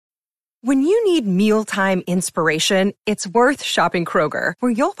When you need mealtime inspiration, it's worth shopping Kroger,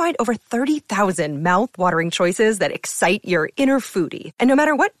 where you'll find over 30,000 mouth-watering choices that excite your inner foodie. And no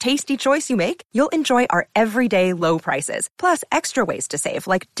matter what tasty choice you make, you'll enjoy our everyday low prices, plus extra ways to save,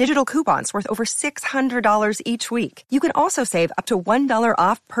 like digital coupons worth over $600 each week. You can also save up to $1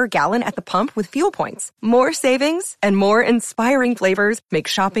 off per gallon at the pump with fuel points. More savings and more inspiring flavors make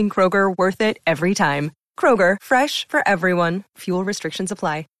shopping Kroger worth it every time. Kroger, fresh for everyone. Fuel restrictions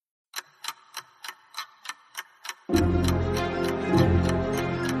apply.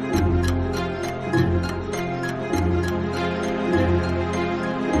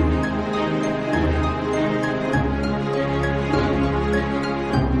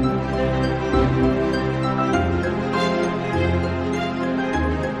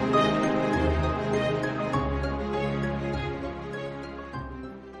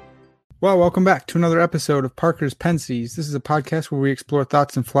 Well, welcome back to another episode of Parker's Pensies. This is a podcast where we explore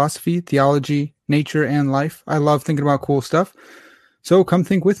thoughts in philosophy, theology, nature, and life. I love thinking about cool stuff, so come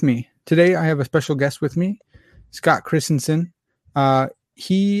think with me. Today, I have a special guest with me, Scott Christensen.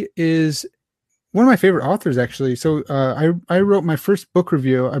 He is one of my favorite authors, actually. So I wrote my first book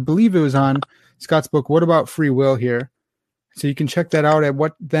review. I believe it was on Scott's book, What About Free Will, here. So you can check that out at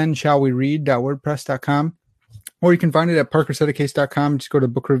whatthenshalweread.wordpress.com. Or you can find it at parkersedacase.com. Just go to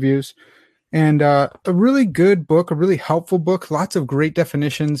book reviews. And a really good book, a really helpful book, lots of great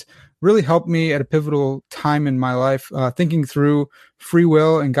definitions, really helped me at a pivotal time in my life, thinking through free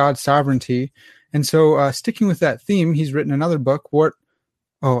will and God's sovereignty. And so sticking with that theme, he's written another book, What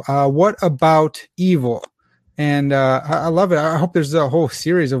About Evil? And I love it. I hope there's a whole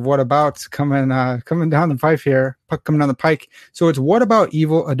series of what abouts coming down the pipe here, coming down the pike. So it's What About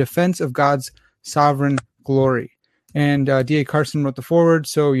Evil? A Defense of God's Sovereign Glory. And D.A. Carson wrote the foreword,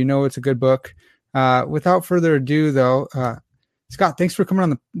 so you know it's a good book. Without further ado, though, Scott, thanks for coming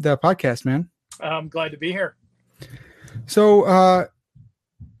on the podcast, man. I'm glad to be here. So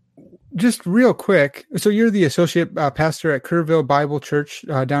just real quick, so you're the associate pastor at Kerrville Bible Church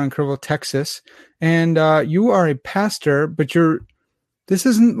down in Kerrville, Texas, and you are a pastor, but this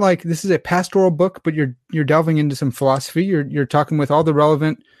is a pastoral book, but you're delving into some philosophy. You're talking with all the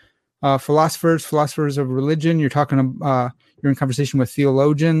relevant philosophers of religion. You're in conversation with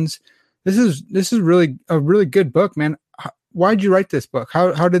theologians. This is really a really good book, man. Why'd you write this book?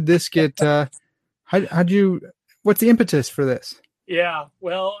 How did this get? What's the impetus for this? Yeah,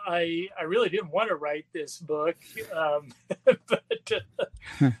 well, I really didn't want to write this book,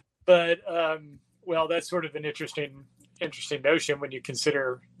 but well, that's sort of an interesting notion when you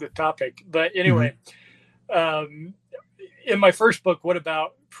consider the topic. But anyway, in my first book, What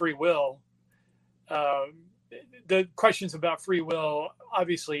About Free Will? The questions about free will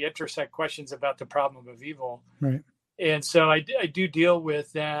obviously intersect questions about the problem of evil. Right. And so I do deal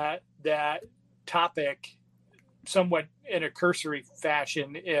with that topic somewhat in a cursory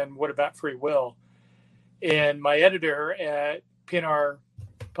fashion in What About Free Will? And my editor at PNR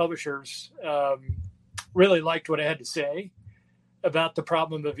Publishers really liked what I had to say about the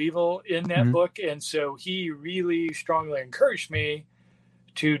problem of evil in that book. And so he really strongly encouraged me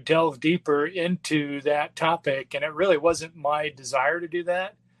to delve deeper into that topic. And it really wasn't my desire to do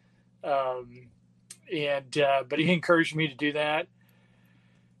that. But he encouraged me to do that.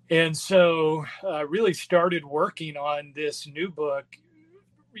 And so I really started working on this new book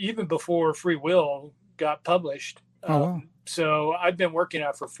even before Free Will got published. Wow. So I've been working on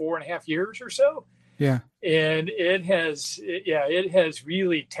it for 4.5 years or so. Yeah. And it has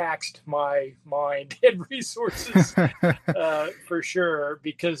really taxed my mind and resources for sure,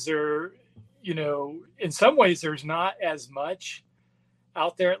 because in some ways there's not as much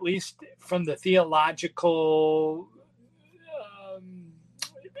out there, at least from the theological,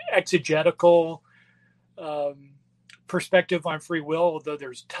 exegetical perspective on free will, although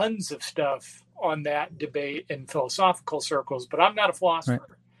there's tons of stuff on that debate in philosophical circles, but I'm not a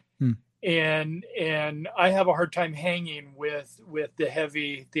philosopher. Right. And I have a hard time hanging with the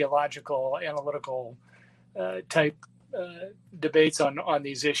heavy theological, analytical type debates on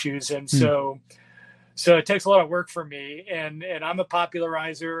these issues. And so it takes a lot of work for me, and I'm a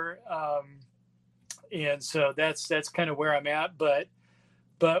popularizer. And so that's kind of where I'm at. But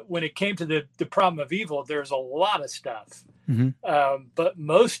when it came to the problem of evil, there's a lot of stuff. But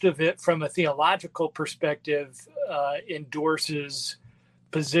most of it from a theological perspective endorses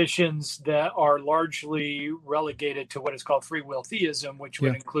positions that are largely relegated to what is called free will theism, which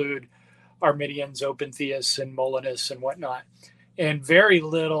would include Arminians, open theists, and Molinists and whatnot. And very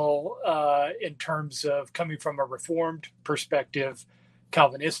little in terms of coming from a Reformed perspective,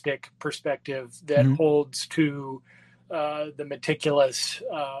 Calvinistic perspective that holds to the meticulous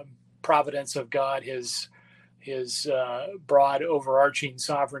providence of God, his broad overarching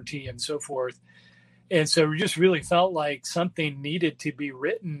sovereignty and so forth. And so we just really felt like something needed to be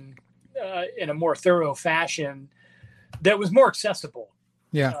written in a more thorough fashion that was more accessible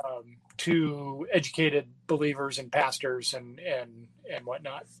to educated believers and pastors and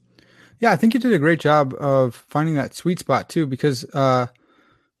whatnot. Yeah, I think you did a great job of finding that sweet spot too, because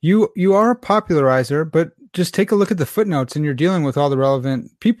you are a popularizer, but just take a look at the footnotes and you're dealing with all the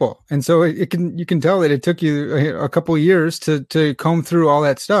relevant people. And so you can tell that it took you a couple of years to comb through all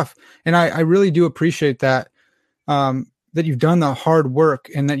that stuff. And I really do appreciate that, that you've done the hard work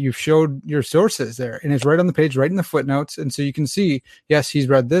and that you've showed your sources there, and it's right on the page, right in the footnotes. And so you can see, yes, he's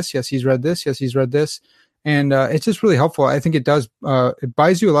read this. Yes, he's read this. Yes, he's read this. And it's just really helpful. I think it does, it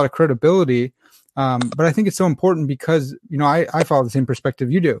buys you a lot of credibility. But I think it's so important because, I follow the same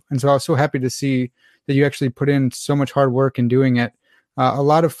perspective you do. And so I was so happy to see that you actually put in so much hard work in doing it. A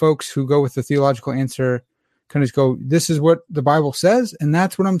lot of folks who go with the theological answer kind of just go, this is what the Bible says, and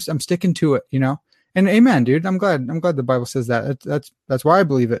that's what I'm sticking to it, And amen, dude. I'm glad the Bible says that. That's why I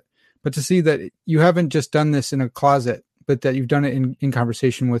believe it. But to see that you haven't just done this in a closet, but that you've done it in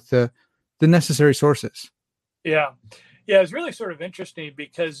conversation with the necessary sources. Yeah. It's really sort of interesting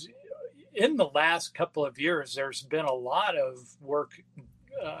because in the last couple of years, there's been a lot of work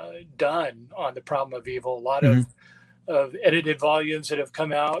done on the problem of evil, a lot of edited volumes that have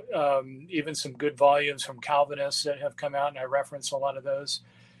come out, even some good volumes from Calvinists that have come out, and I reference a lot of those.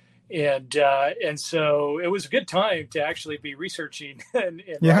 And so it was a good time to actually be researching and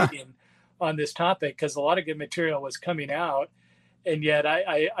writing on this topic, because a lot of good material was coming out. And yet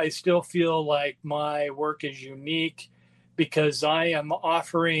I still feel like my work is unique because I am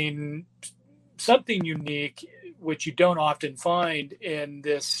offering something unique, which you don't often find in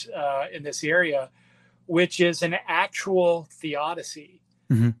this area, which is an actual theodicy.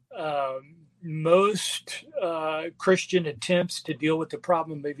 Most Christian attempts to deal with the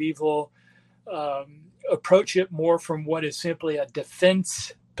problem of evil approach it more from what is simply a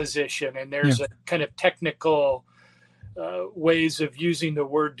defense position. And there's a kind of technical ways of using the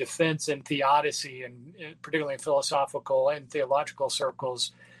word defense and theodicy, and particularly in philosophical and theological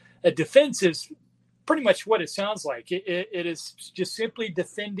circles. A defense is pretty much what it sounds like. It is just simply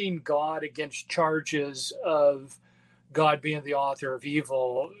defending God against charges of God being the author of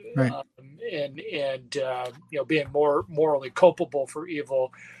evil, right. and being more morally culpable for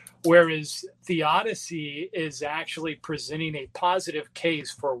evil. Whereas theodicy is actually presenting a positive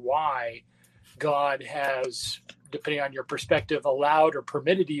case for why God has, depending on your perspective, allowed or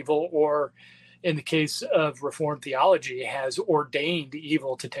permitted evil, or in the case of Reformed theology, has ordained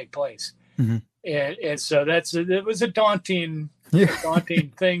evil to take place. And so it was a daunting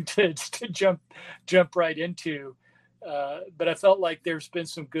thing to jump right into. But I felt like there's been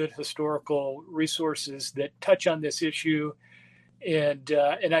some good historical resources that touch on this issue, and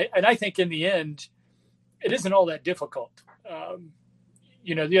I think in the end, it isn't all that difficult.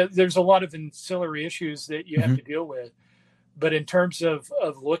 There's a lot of ancillary issues that you have to deal with, but in terms of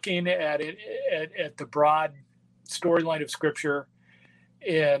looking at it at the broad storyline of Scripture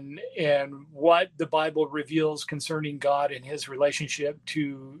and what the Bible reveals concerning God and His relationship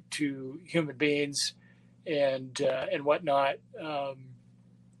to human beings and whatnot,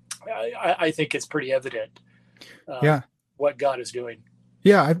 I think it's pretty evident. What God is doing.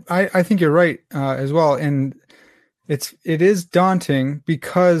 Yeah, I think you're right as well, and it is daunting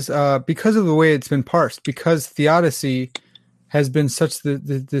because of the way it's been parsed. Because theodicy has been such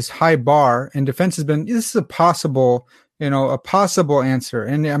this high bar, and defense has been, this is a possible answer.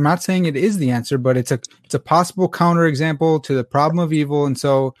 And I'm not saying it is the answer, but it's a possible counterexample to the problem of evil. And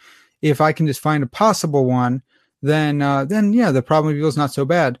so, if I can just find a possible one, then the problem of evil is not so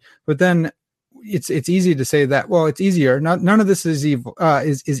bad. But then it's easy to say that, well, it's easier. None of this is evil,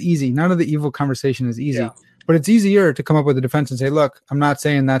 is easy. None of the evil conversation is easy, but it's easier to come up with a defense and say, look, I'm not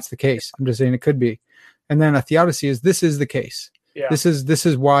saying that's the case. I'm just saying it could be. And then a theodicy is, this is the case. Yeah. This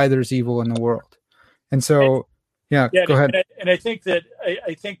is why there's evil in the world. And so, go ahead. And I think that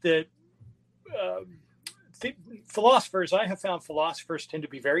philosophers, I have found philosophers tend to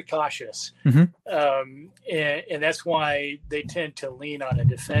be very cautious. And that's why they tend to lean on a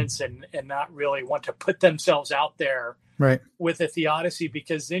defense and not really want to put themselves out there with a theodicy,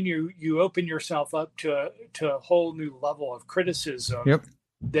 because then you open yourself up to a whole new level of criticism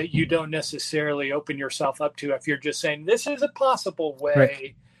that you don't necessarily open yourself up to if you're just saying, this is a possible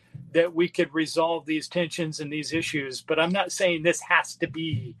way that we could resolve these tensions and these issues, but I'm not saying this has to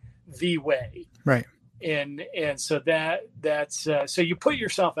be the way. Right. And so that's so you put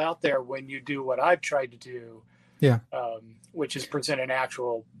yourself out there when you do what I've tried to do. which is present an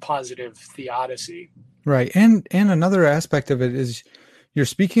actual positive theodicy. Right. And another aspect of it is you're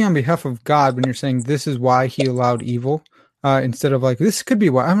speaking on behalf of God when you're saying this is why he allowed evil, instead of like, this could be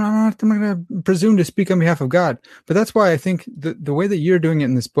why. I'm not going to presume to speak on behalf of God. But that's why I think the way that you're doing it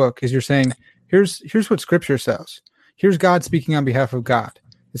in this book is you're saying, here's what Scripture says. Here's God speaking on behalf of God.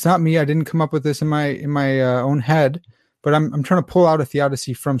 It's not me. I didn't come up with this in my own head, but I'm trying to pull out a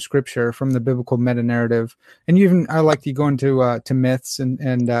theodicy from Scripture, from the biblical meta narrative. And I like to go into to myths and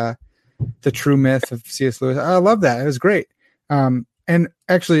the true myth of C.S. Lewis. I love that. It was great. And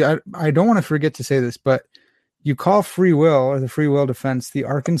actually, I don't want to forget to say this, but you call free will, or the free will defense, the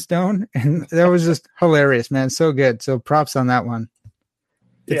Arkenstone, and that was just hilarious, man. So good. So props on that one.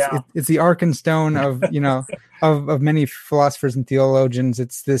 It's the Arkenstone of of many philosophers and theologians.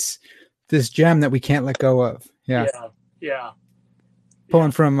 It's this gem that we can't let go of. Yeah.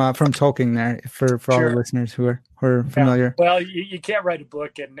 Pulling from Tolkien there for all the listeners who are familiar. Well, you can't write a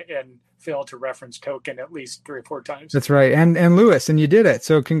book and fail to reference Tolkien at least 3 or 4 times. That's right, and Lewis, and you did it.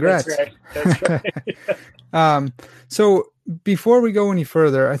 So congrats. That's right. So before we go any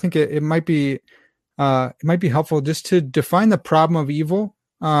further, I think it might be helpful just to define the problem of evil.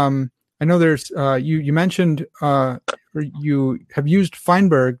 I know there's you mentioned you have used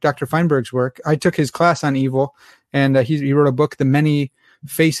Dr. Feinberg's work. I took his class on evil, and he wrote a book, The Many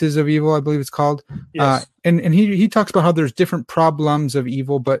Faces of Evil, I believe it's called. Yes. And he talks about how there's different problems of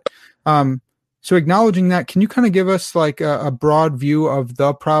evil, but so acknowledging that, can you kind of give us like a broad view of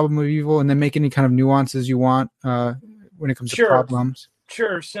the problem of evil, and then make any kind of nuances you want when it comes to problems?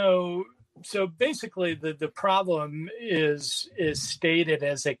 Sure. So basically the problem is stated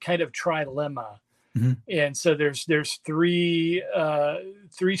as a kind of trilemma. Mm-hmm. And so there's three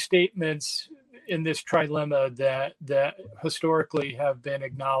statements in this trilemma that historically have been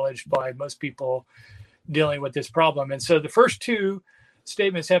acknowledged by most people dealing with this problem. And so the first 2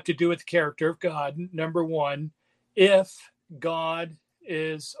 statements have to do with the character of God. Number 1, if God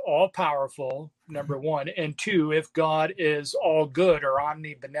is all powerful, number 1, and 2, if God is all good or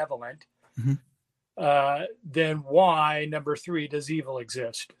omnibenevolent, mm-hmm. Then why, number 3, does evil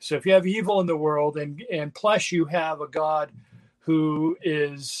exist? So if you have evil in the world and plus you have a God who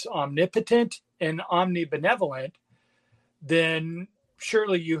is omnipotent and omnibenevolent, then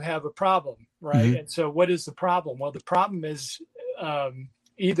surely you have a problem, right? Mm-hmm. And so what is the problem? Well, the problem is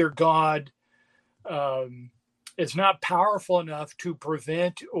either God is not powerful enough to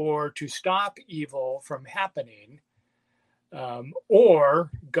prevent or to stop evil from happening,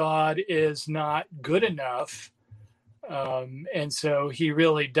 or God is not good enough, and so he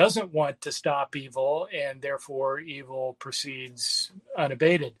really doesn't want to stop evil, and therefore evil proceeds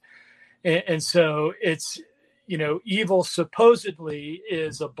unabated. And so it's, evil supposedly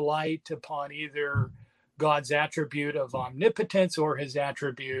is a blight upon either God's attribute of omnipotence or his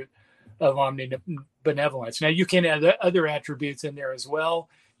attribute of omnibenevolence. Now, you can add other attributes in there as well.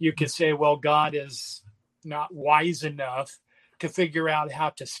 You could say, well, God is not wise enough to figure out how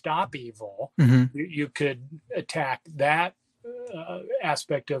to stop evil. Mm-hmm. You could attack that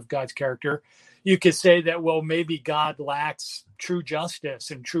aspect of God's character. You could say that, well, maybe God lacks true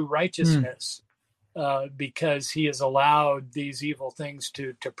justice and true righteousness because he has allowed these evil things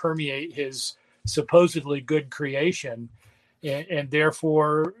to permeate his supposedly good creation, and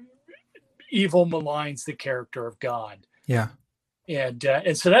therefore evil maligns the character of God. Yeah.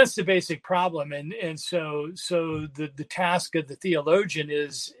 And so that's the basic problem. And so the task of the theologian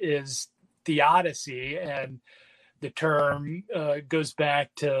is theodicy, and the term goes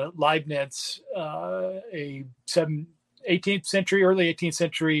back to Leibniz, a 18th century, early 18th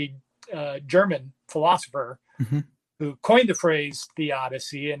century German philosopher, mm-hmm. who coined the phrase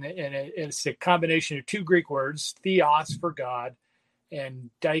theodicy, and it's a combination of 2 Greek words, theos for God and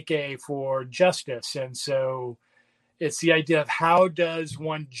dike for justice. And so it's the idea of how does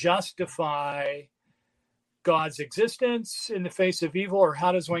one justify God's existence in the face of evil, or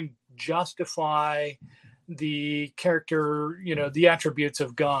how does one justify the character, the attributes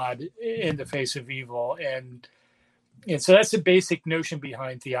of God in the face of evil. And so that's the basic notion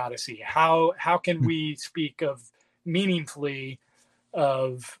behind theodicy. How can we speak of meaningfully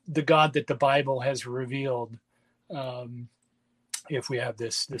of the God that the Bible has revealed if we have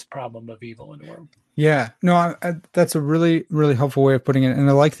this problem of evil in the world? Yeah, no, that's a really, really helpful way of putting it. And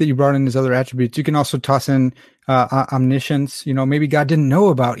I like that you brought in his other attributes. You can also toss in omniscience. Maybe God didn't know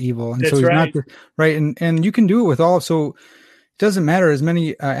about evil. And that's so he's right. not right. And you can do it with all. So it doesn't matter as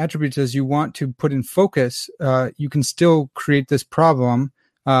many attributes as you want to put in focus. You can still create this problem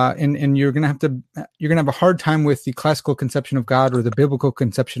and you're gonna have a hard time with the classical conception of God or the biblical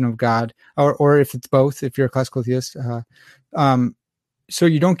conception of God, or if it's both, if you're a classical theist. So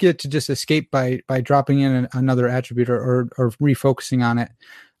you don't get to just escape by dropping in another attribute or refocusing on it.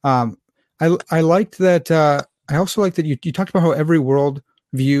 I liked that. I also like that you talked about how every world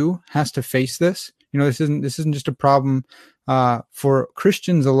view has to face this. This isn't just a problem for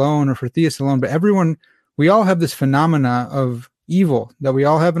Christians alone or for theists alone, but everyone. We all have this phenomena of evil that we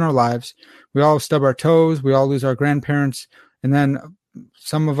all have in our lives. We all stub our toes. We all lose our grandparents, and then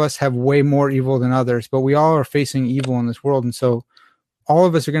some of us have way more evil than others. But we all are facing evil in this world, and so all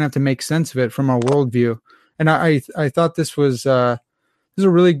of us are going to have to make sense of it from our worldview. And I thought this was a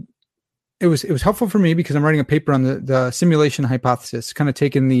really, it was helpful for me because I'm writing a paper on the simulation hypothesis, kind of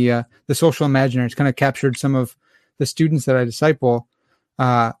taking the social imaginary. It's kind of captured some of the students that I disciple.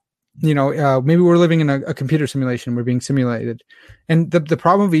 Maybe we're living in a computer simulation. We're being simulated, and the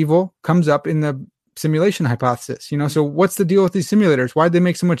problem of evil comes up in the simulation hypothesis. So what's the deal with these simulators? Why'd they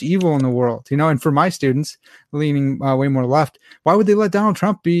make so much evil in the world? And for my students leaning way more left, why would they let Donald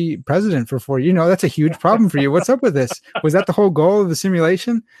Trump be president for 4 years? That's a huge problem for you. What's up with this? Was that the whole goal of the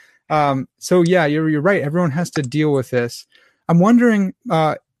simulation? So yeah, you're right. Everyone has to deal with this. I'm wondering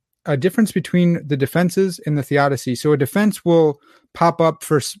a difference between the defenses and the theodicy. So a defense will pop up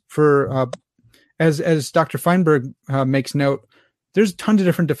for as Dr. Feinberg makes note. There's tons of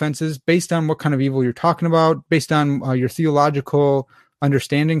different defenses based on what kind of evil you're talking about, based on your theological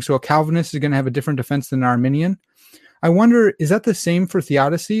understanding. So a Calvinist is going to have a different defense than an Arminian. I wonder, is that the same for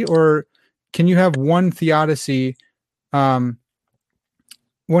theodicy, or can you have one theodicy, one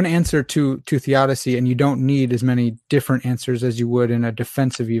answer to theodicy, and you don't need as many different answers as you would in a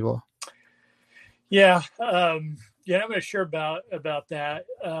defense of evil? Yeah. I'm not sure about that.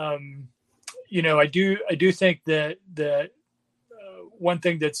 I do think that one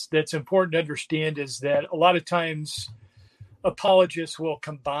thing that's important to understand is that a lot of times apologists will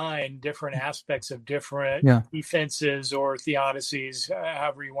combine different aspects of different defenses or theodicies,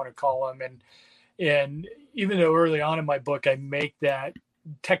 however you want to call them. And even though early on in my book, I make that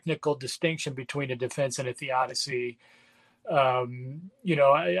technical distinction between a defense and a theodicy, I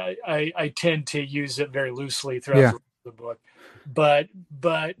tend to use it very loosely throughout the book. But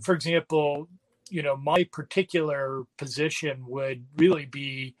for example, my particular position would really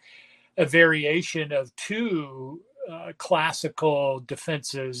be a variation of two classical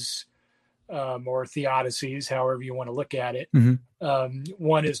defenses or theodicies, however you want to look at it. Mm-hmm.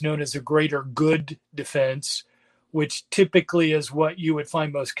 One is known as a greater good defense, which typically is what you would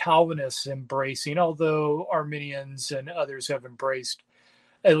find most Calvinists embracing, although Arminians and others have embraced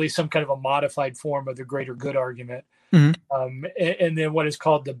at least some kind of a modified form of the greater good argument. Mm-hmm. And then what is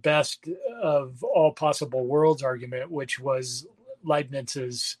called the best of all possible worlds argument, which was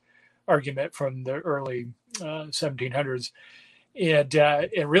Leibniz's argument from the early 1700s.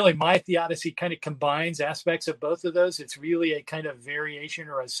 And really my theodicy kind of combines aspects of both of those. It's really a kind of variation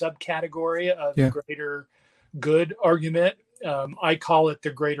or a subcategory of the greater good argument. I call it the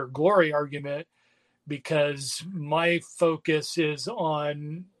greater glory argument because my focus is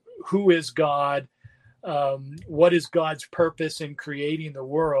on who is God, what is God's purpose in creating the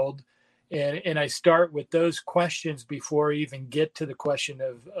world, and I start with those questions before I even get to the question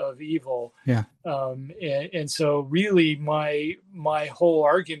of evil. And so really my whole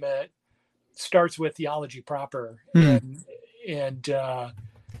argument starts with theology proper. And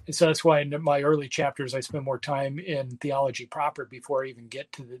so that's why in my early chapters I spend more time in theology proper before I even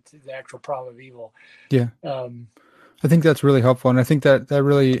get to the actual problem of evil. I think that's really helpful, and I think that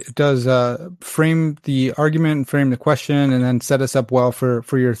really does frame the argument and frame the question, and then set us up well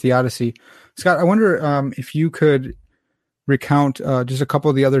for your theodicy. Scott, I wonder if you could recount just a couple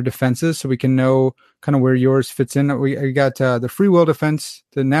of the other defenses so we can know kind of where yours fits in. We got the free will defense,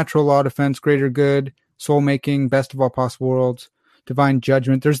 the natural law defense, greater good, soul making, best of all possible worlds, divine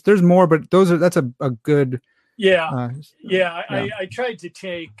judgment. There's more, but that's a good. I tried to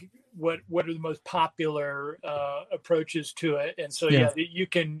take what are the most popular approaches to it, and so you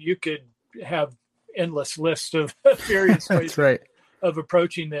could have endless lists of various ways of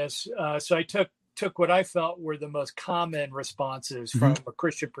approaching this. So I took what I felt were the most common responses from a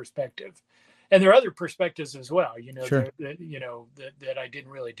Christian perspective, and there are other perspectives as well. That I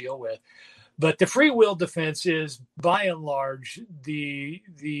didn't really deal with. But the free will defense is, by and large, the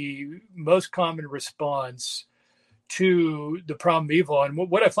most common response to the problem of evil. And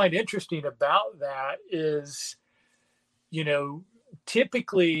what I find interesting about that is,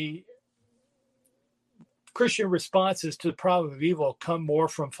 typically Christian responses to the problem of evil come more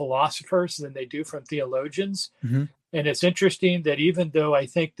from philosophers than they do from theologians. Mm-hmm. And it's interesting that even though I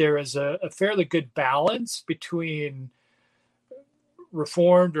think there is a fairly good balance between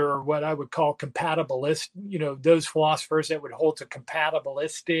Reformed, or what I would call compatibilist, those philosophers that would hold to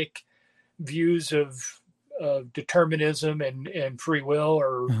compatibilistic views of determinism and free will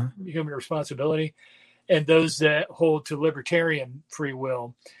or human responsibility, and those that hold to libertarian free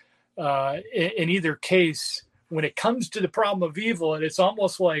will. In either case, when it comes to the problem of evil, and it's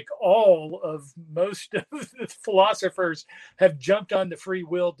almost like most of the philosophers have jumped on the free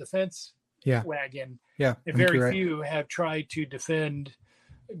will defense wagon. Yeah, and very few have tried to defend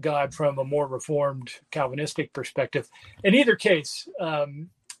God from a more reformed Calvinistic perspective. In either case,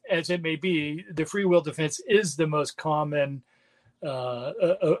 as it may be, the free will defense is the most common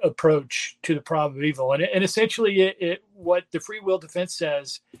approach to the problem of evil. And essentially, what the free will defense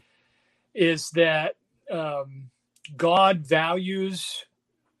says is that God values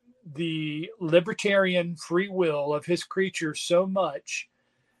the libertarian free will of his creatures so much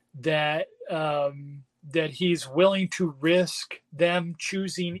that he's willing to risk them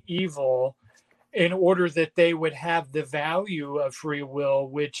choosing evil in order that they would have the value of free will,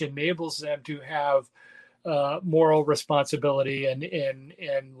 which enables them to have moral responsibility,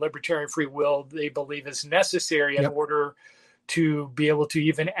 and libertarian free will they believe is necessary in order to be able to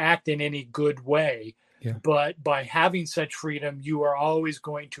even act in any good way. Yeah. But by having such freedom, you are always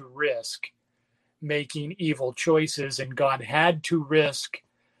going to risk making evil choices, and God had to risk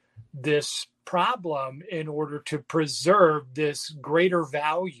this problem in order to preserve this greater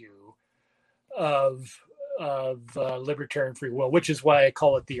value of libertarian free will, which is why I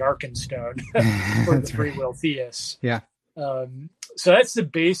call it the Arkenstone for the free will theists. Yeah. So that's the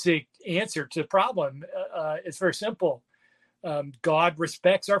basic answer to the problem. It's very simple. God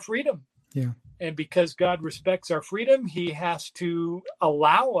respects our freedom. Yeah. And because God respects our freedom, he has to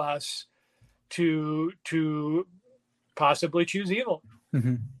allow us to possibly choose evil.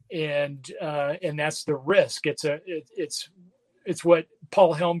 Mm-hmm. And that's the risk. It's what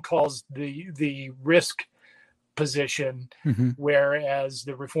Paul Helm calls the risk position, whereas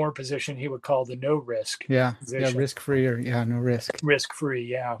the reform position he would call the no risk. Position. Risk free, or no risk. Risk free,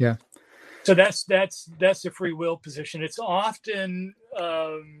 yeah. So that's the free will position. It's often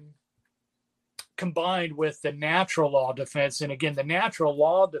combined with the natural law defense, and again, the natural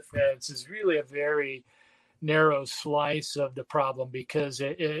law defense is really a very narrow slice of the problem, because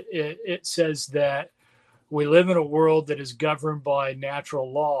it says that we live in a world that is governed by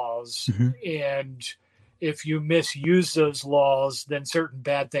natural laws, and if you misuse those laws, then certain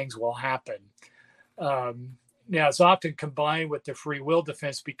bad things will happen. Now, it's often combined with the free will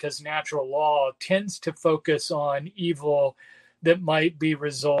defense, because natural law tends to focus on evil that might be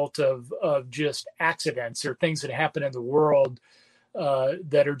result of just accidents or things that happen in the world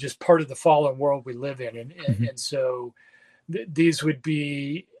that are just part of the fallen world we live in. And so these would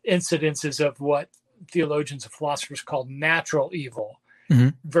be incidences of what theologians and philosophers call natural evil,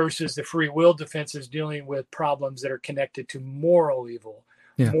 versus the free will defense is dealing with problems that are connected to moral evil.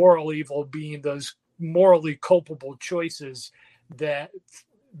 Yeah. Moral evil being those morally culpable choices that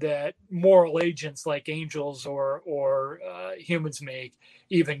moral agents like angels or humans make.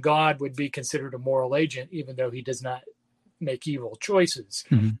 Even God would be considered a moral agent, even though he does not make evil choices.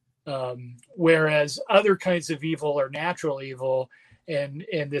 Whereas other kinds of evil are natural evil, and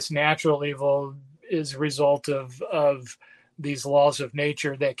this natural evil is a result of these laws of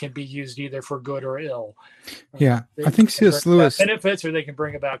nature that can be used either for good or ill. I think C.S. Lewis benefits, or they can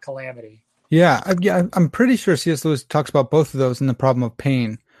bring about calamity. I'm pretty sure C.S. Lewis talks about both of those in the problem of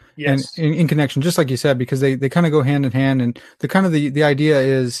pain. Yes. And in connection, just like you said, because they kind of go hand in hand, and the idea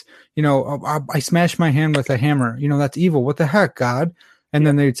is, I smashed my hand with a hammer, that's evil. What the heck, God? And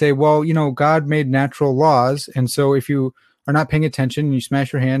then they'd say, well, God made natural laws. And so if you are not paying attention and you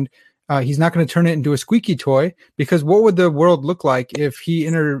smash your hand, he's not going to turn it into a squeaky toy, because what would the world look like if he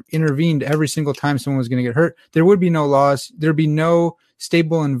intervened every single time someone was going to get hurt? There would be no laws. There'd be no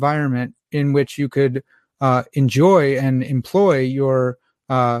stable environment in which you could enjoy and employ your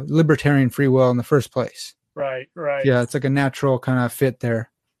libertarian free will in the first place. Right. Yeah, it's like a natural kind of fit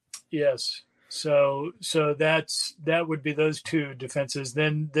there. Yes. So that would be those two defenses.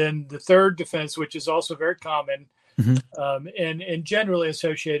 Then the third defense, which is also very common, and generally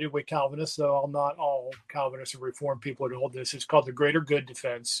associated with Calvinists, though not all Calvinists or Reformed people would hold this. It's called the greater good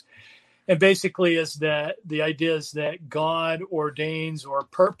defense. And basically is that the idea is that God ordains or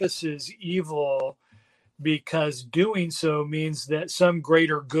purposes evil because doing so means that some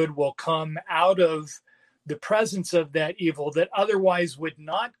greater good will come out of the presence of that evil that otherwise would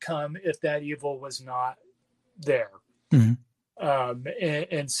not come if that evil was not there.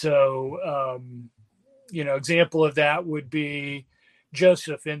 So example of that would be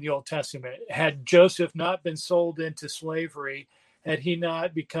Joseph in the Old Testament. Had Joseph not been sold into slavery, had he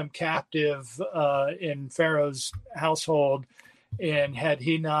not become captive in Pharaoh's household, and had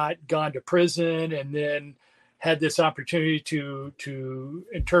he not gone to prison and then had this opportunity to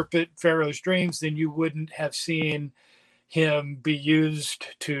interpret Pharaoh's dreams, then you wouldn't have seen him be used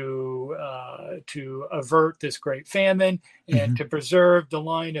to avert this great famine and to preserve the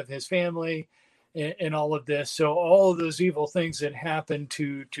line of his family and all of this. So all of those evil things that happened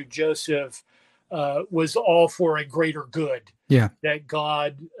to Joseph was all for a greater good. Yeah. That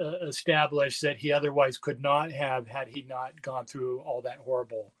God established that he otherwise could not have had he not gone through all that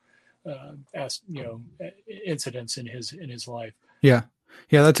horrible incidents in his life. Yeah.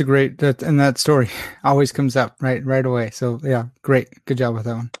 Yeah, that's a great, and that story always comes up right away. So yeah, great. Good job with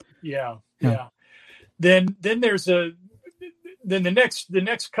that one. Yeah. Then there's the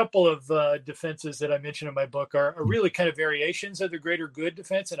next couple of defenses that I mentioned in my book are really kind of variations of the greater good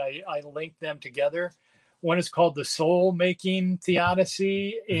defense, and I link them together. One is called the soul-making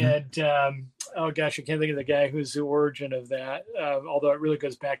theodicy, and oh gosh, I can't think of the guy who's the origin of that, although it really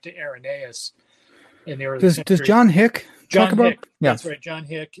goes back to Irenaeus in the early century. Does John Hick talk about? Hick, yeah. That's right, John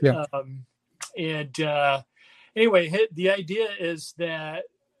Hick. Yeah. Anyway, the idea is that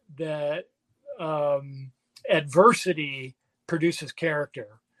adversity produces character.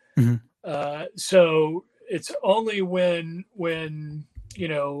 So it's only when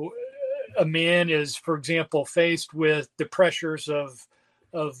a man is, for example, faced with the pressures of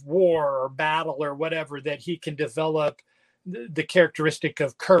war or battle or whatever, that he can develop the characteristic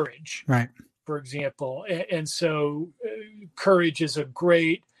of courage, right? For example. And so courage is a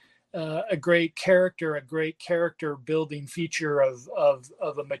great character building feature of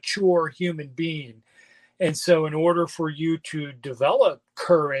a mature human being. And so in order for you to develop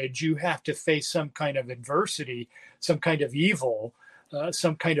courage, you have to face some kind of adversity, some kind of evil,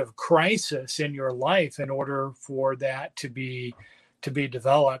 some kind of crisis in your life in order for that to be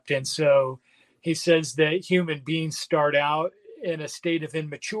developed. And so he says that human beings start out in a state of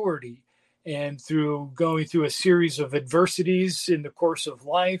immaturity, and through going through a series of adversities in the course of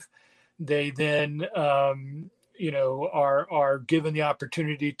life, they then are given the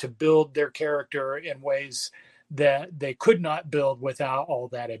opportunity to build their character in ways that they could not build without all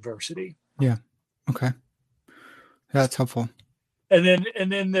that adversity. Yeah. Okay. That's helpful. And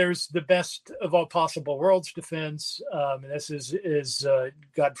then there's the best of all possible worlds defense. And this is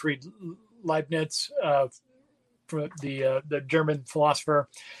Gottfried Leibniz, from the German philosopher,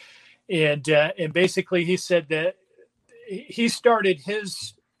 and basically he said that he started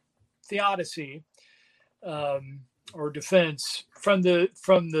his theodicy or defense from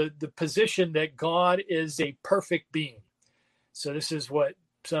the position that God is a perfect being. So this is what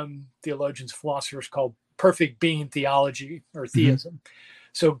some theologians, philosophers call perfect being theology or theism.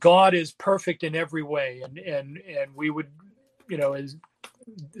 So God is perfect in every way, and we would,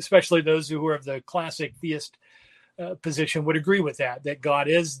 especially those who are of the classic theist position would agree with that God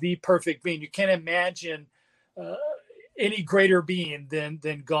is the perfect being. You can't imagine any greater being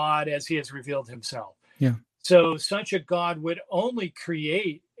than God as he has revealed himself. Yeah. So such a God would only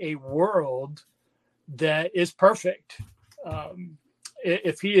create a world that is perfect.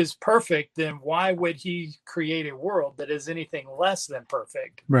 If he is perfect, then why would he create a world that is anything less than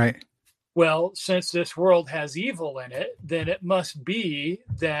perfect? Right. Well, since this world has evil in it, then it must be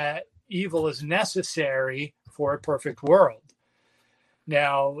that evil is necessary for a perfect world.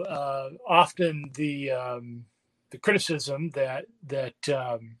 Now, often the criticism that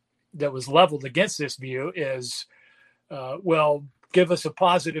was leveled against this view is, give us a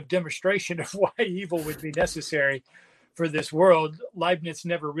positive demonstration of why evil would be necessary for this world. Leibniz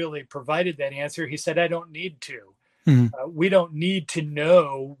never really provided that answer. He said, I don't need to. We don't need to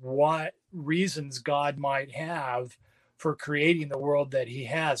know what reasons God might have for creating the world that he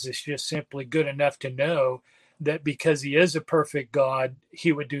has. It's just simply good enough to know that because he is a perfect God,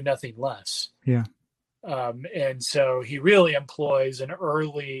 he would do nothing less. Yeah. And so he really employs an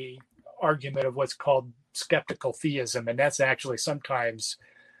early argument of what's called skeptical theism. And that's actually sometimes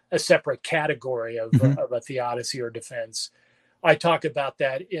a separate category of a theodicy or defense. I talk about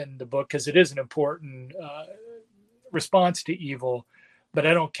that in the book because it is an important response to evil, but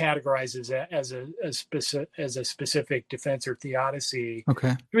I don't categorize it as a specific defense or theodicy.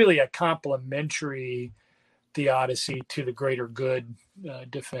 Okay. Really a complementary theodicy to the greater good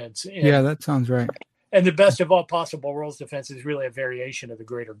defense. Yeah, that sounds right. And the best of all possible worlds defense is really a variation of the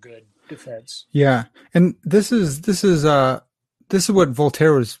greater good defense. Yeah, and this is what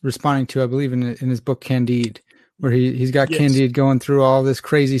Voltaire was responding to, I believe, in his book Candide, where he's got Yes. Candide going through all this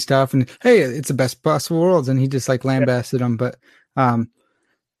crazy stuff, and hey, it's the best possible worlds, and he just like lambasted them. But so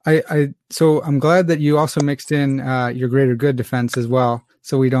I'm glad that you also mixed in your greater good defense as well,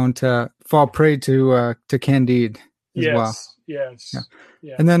 so we don't fall prey to Candide as well. Yes.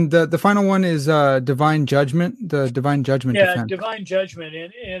 Yeah. And then the final one is divine judgment, the divine judgment defense. Divine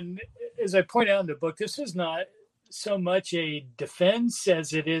judgment. And as I point out in the book, this is not so much a defense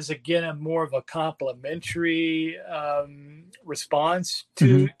as it is, again, a more of a complementary response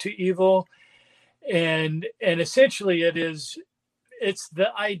to evil. And essentially it's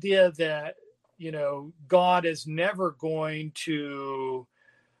the idea that, God is never going to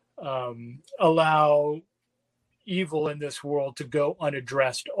allow evil in this world to go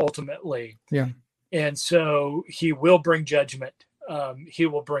unaddressed ultimately. Yeah. And so he will bring judgment. He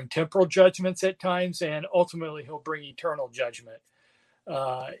will bring temporal judgments at times, and ultimately he'll bring eternal judgment.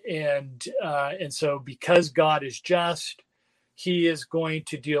 And so because God is just, he is going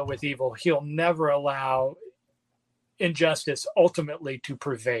to deal with evil. He'll never allow injustice ultimately to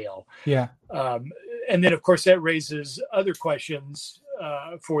prevail. Yeah. And then, of course, that raises other questions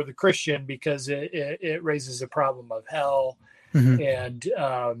for the Christian, because it raises the problem of hell. And,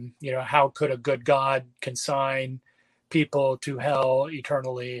 how could a good God consign people to hell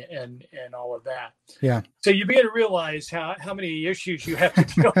eternally and all of that? Yeah. So you begin to realize how many issues you have to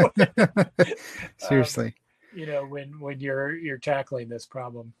deal with. Seriously. When you're tackling this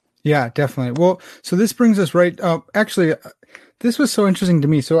problem. Yeah, definitely. Well, so this brings us right up. Actually, this was so interesting to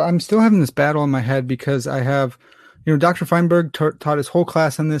me. So I'm still having this battle in my head because I have, Dr. Feinberg taught his whole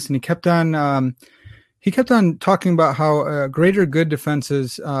class on this, and he kept on talking about how greater good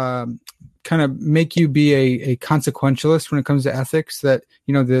defenses kind of make you be a consequentialist when it comes to ethics, that,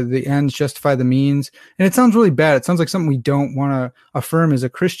 the ends justify the means. And it sounds really bad. It sounds like something we don't want to affirm as a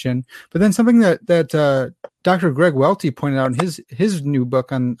Christian. But then something that Dr. Greg Welty pointed out in his new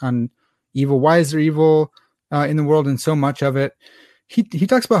book on evil, why is there evil in the world and so much of it? He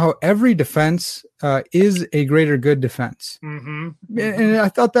talks about how every defense is a greater good defense. And I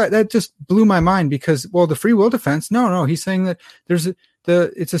thought that just blew my mind, because, well, the free will defense, no, he's saying that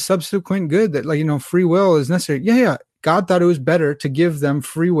it's a subsequent good, that, free will is necessary. Yeah. God thought it was better to give them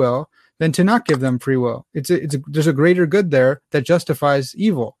free will than to not give them free will. There's a greater good there that justifies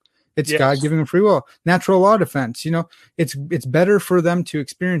evil. It's God giving them free will. Natural law defense, it's better for them to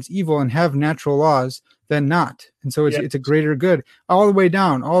experience evil and have natural laws than not. And so it's a greater good all the way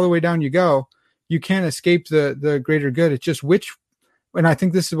down you go. You can't escape the greater good. It's just and I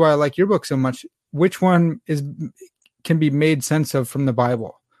think this is why I like your book so much, which one can be made sense of from the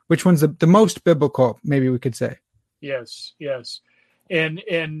Bible, which one's the most biblical, maybe we could say. Yes.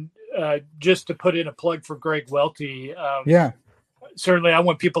 And just to put in a plug for Greg Welty. Certainly I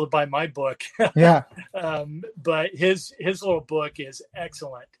want people to buy my book. Yeah. But his little book is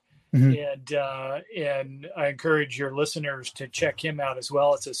excellent. And I encourage your listeners to check him out as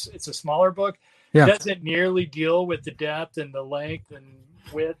well. It's a smaller book. It doesn't nearly deal with the depth and the length and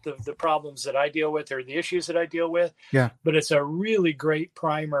width of the problems that I deal with, or the issues that I deal with. Yeah. But it's a really great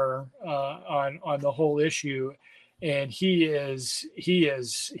primer on the whole issue. And he is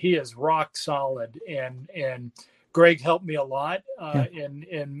rock solid. And Greg helped me a lot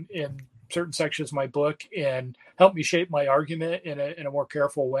in certain sections of my book, and helped me shape my argument in a more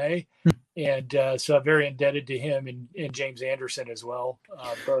careful way. And so I'm very indebted to him and James Anderson as well.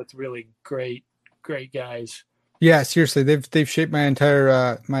 Both really great guys. Yeah, seriously, they've shaped my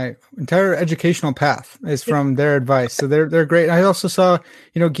entire educational path is from their advice. So they're great. I also saw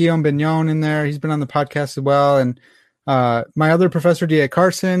Guillaume Bignon in there. He's been on the podcast as well, and my other professor, D.A.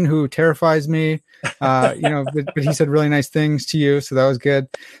 Carson, who terrifies me, but he said really nice things to you. So that was good.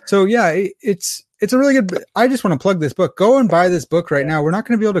 So yeah, it's a really good, I just want to plug this book. Go and buy this book right now. We're not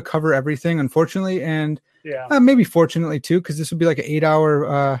going to be able to cover everything, unfortunately. And maybe fortunately too, because this would be like an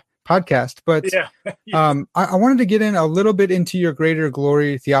 8-hour podcast. But I wanted to get in a little bit into your greater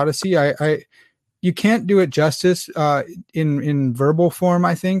glory theodicy. You can't do it justice in verbal form,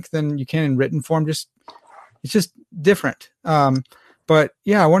 I think, than you can in written form. It's just different. But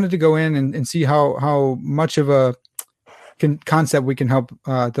yeah, I wanted to go in and see how much of a concept we can help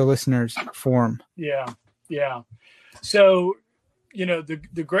the listeners form. Yeah. So,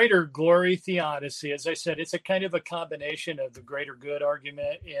 the greater glory theodicy, as I said, it's a kind of a combination of the greater good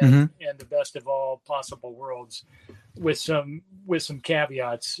argument and the best of all possible worlds, with some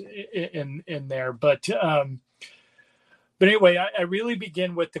caveats in there. But anyway, I really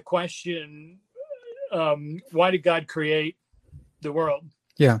begin with the question, why did God create the world?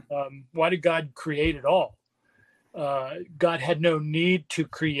 Yeah. Why did God create it all? God had no need to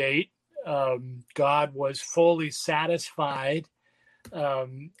create God was fully satisfied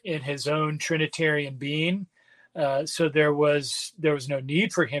in his own Trinitarian being. So there was no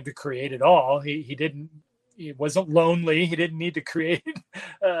need for him to create at all. He wasn't lonely. He didn't need to create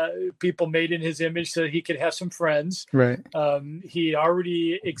people made in his image so he could have some friends. Right. He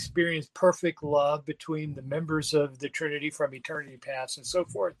already experienced perfect love between the members of the Trinity from eternity past and so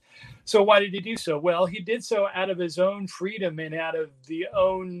forth. So why did he do so? Well, he did so out of his own freedom and out of the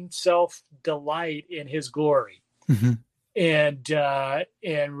own self-delight in his glory. Mm-hmm.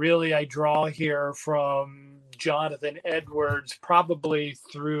 And really, I draw here from Jonathan Edwards, probably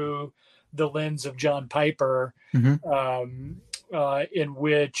through the lens of John Piper, Mm-hmm. In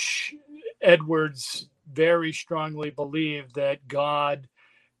which Edwards very strongly believed that God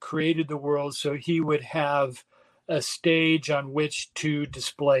created the world so he would have a stage on which to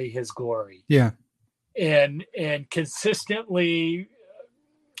display his glory. Yeah. And consistently,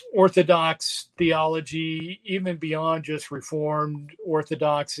 Orthodox theology, even beyond just Reformed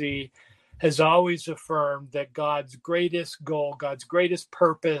orthodoxy, has always affirmed that God's greatest goal, God's greatest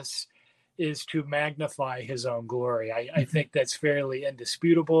purpose is to magnify his own glory. I think that's fairly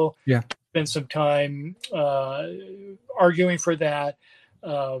indisputable. Yeah. Spent some time arguing for that.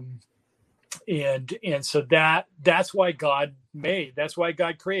 And so that's why God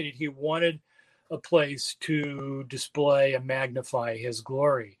created. He wanted a place to display and magnify his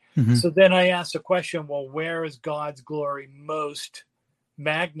glory. Mm-hmm. So then I asked the question, well, where is God's glory most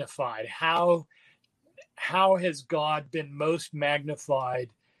magnified? How has God been most magnified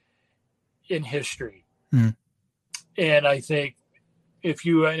in history? Mm-hmm. And I think if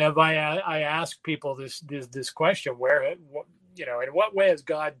I ask people this question, in what way has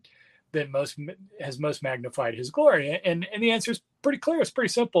God been most magnified his glory? And the answer is pretty clear. It's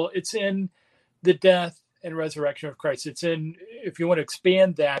pretty simple. It's in the death and resurrection of Christ. It's in, if you want to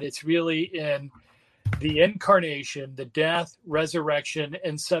expand that, it's really in the incarnation, the death, resurrection,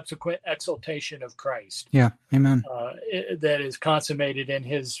 and subsequent exaltation of Christ. Yeah. Amen. That is consummated in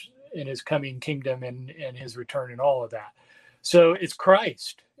his coming kingdom and his return and all of that. So it's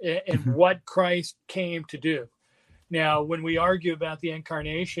Christ and Mm-hmm. what Christ came to do. Now, when we argue about the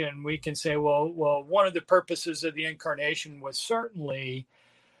incarnation, we can say, well, one of the purposes of the incarnation was certainly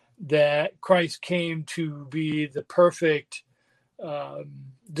that Christ came to be the perfect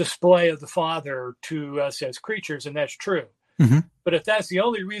display of the Father to us as creatures, and that's true. Mm-hmm. But if that's the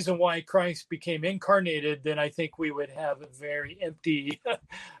only reason why Christ became incarnated, then I think we would have a very empty,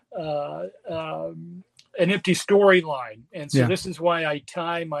 an empty storyline. And so This is why I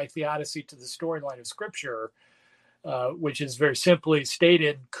tie my theodicy to the storyline of Scripture, which is very simply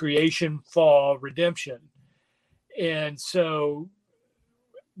stated: creation, fall, redemption. And so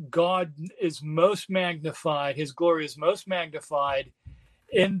God is most magnified, his glory is most magnified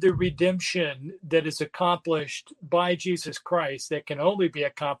in the redemption that is accomplished by Jesus Christ, that can only be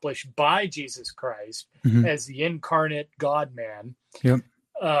accomplished by Jesus Christ Mm-hmm. as the incarnate God-man. Yep.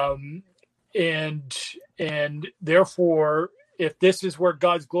 And therefore, if this is where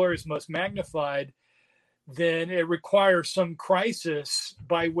God's glory is most magnified, then it requires some crisis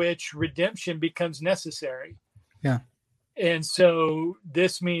by which redemption becomes necessary. Yeah. And so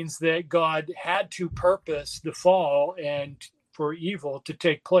this means that God had to purpose the fall and for evil to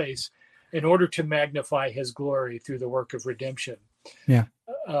take place in order to magnify his glory through the work of redemption. Yeah.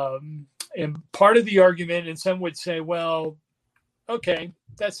 And part of the argument, and some would say, well, okay,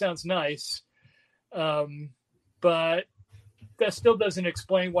 that sounds nice. But that still doesn't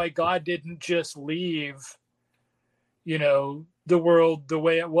explain why God didn't just leave, the world the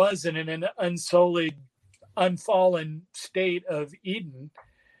way it was in an unsullied, unfallen state of Eden.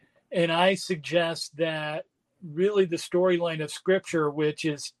 And I suggest that really the storyline of Scripture, which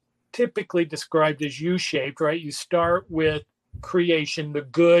is typically described as U-shaped, right? You start with creation, the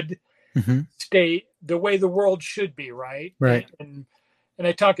good Mm-hmm. state, the way the world should be, right? Right. And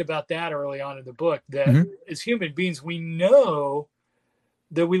I talk about that early on in the book, that Mm-hmm. as human beings, we know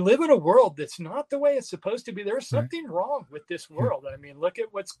that we live in a world that's not the way it's supposed to be. There's something wrong with this world. I mean, look at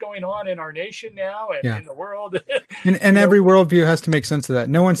what's going on in our nation now and in the world. And every worldview has to make sense of that.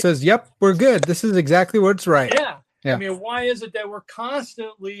 No one says, yep, we're good. This is exactly what's right. Yeah. Yeah. I mean, why is it that we're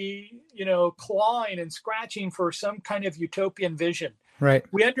constantly, clawing and scratching for some kind of utopian vision? Right.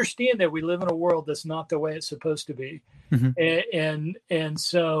 We understand that we live in a world that's not the way it's supposed to be. Mm-hmm. And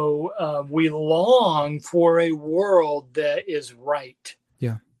so we long for a world that is right.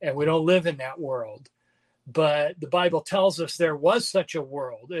 Yeah. And we don't live in that world. But the Bible tells us there was such a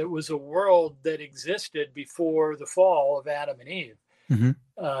world. It was a world that existed before the fall of Adam and Eve. Mm-hmm.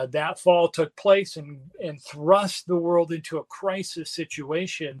 That fall took place and thrust the world into a crisis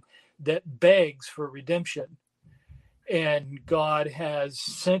situation that begs for redemption. And God has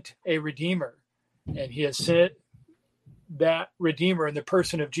sent a Redeemer, and he has sent that Redeemer in the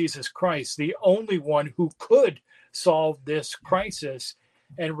person of Jesus Christ, the only one who could solve this crisis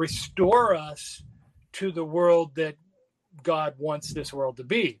and restore us to the world that God wants this world to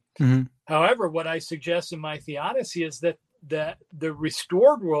be. Mm-hmm. However, what I suggest in my theodicy is that the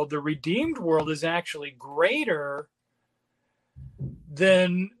restored world, the redeemed world, is actually greater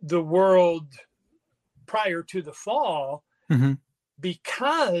than the world prior to the fall, mm-hmm.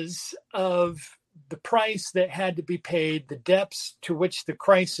 because of the price that had to be paid, the depths to which the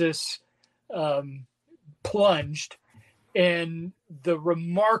crisis plunged, and the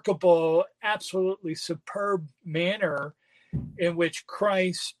remarkable, absolutely superb manner in which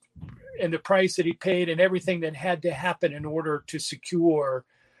Christ and the price that he paid and everything that had to happen in order to secure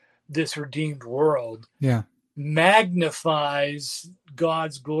this redeemed world magnifies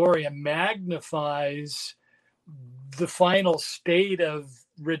God's glory and magnifies the final state of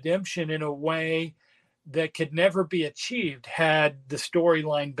redemption in a way that could never be achieved had the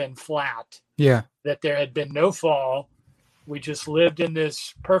storyline been flat. Yeah. That there had been no fall. We just lived in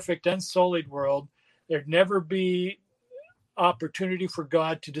this perfect, unsullied world. There'd never be opportunity for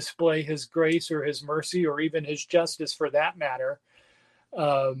God to display his grace or his mercy or even his justice for that matter.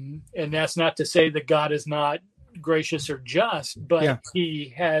 And that's not to say that God is not gracious or just, but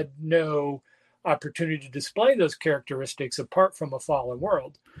he had no opportunity to display those characteristics apart from a fallen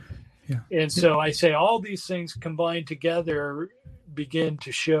world. Yeah. And so I say all these things combined together begin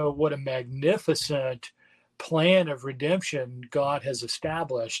to show what a magnificent plan of redemption God has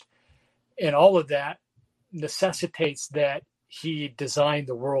established. And all of that necessitates that he designed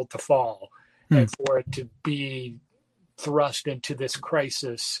the world to fall and for it to be thrust into this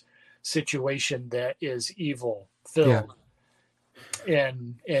crisis situation that is evil filled.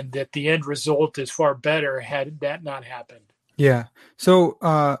 And that the end result is far better had that not happened. Yeah. So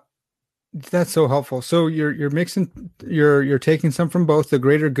that's so helpful. So you're mixing, you're taking some from both the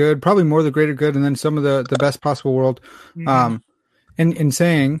greater good, probably more the greater good, and then some of the best possible world. And in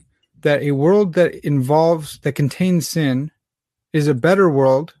saying that a world that contains sin is a better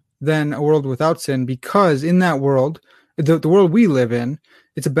world than a world without sin, because in that world, the world we live in,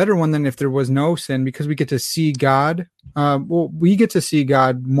 it's a better one than if there was no sin, because we get to see God. We get to see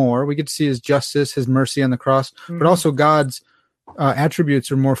God more. We get to see his justice, his mercy on the cross, but also God's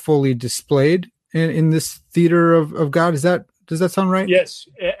attributes are more fully displayed in this theater of God. Does that sound right? Yes,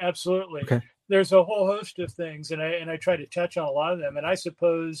 absolutely. Okay. There's a whole host of things, and I try to touch on a lot of them. And I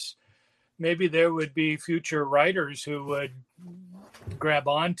suppose maybe there would be future writers who would grab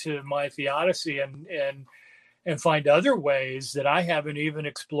onto my theodicy and find other ways that I haven't even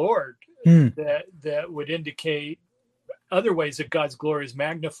explored that would indicate other ways that God's glory is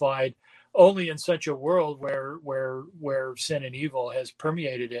magnified only in such a world where sin and evil has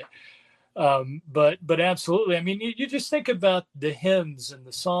permeated it. But absolutely. I mean, you just think about the hymns and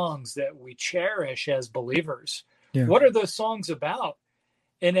the songs that we cherish as believers. Yeah. What are those songs about?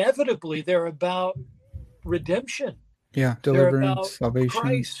 Inevitably, they're about redemption. Yeah, deliverance, salvation.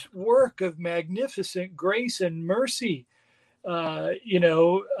 Christ's work of magnificent grace and mercy, and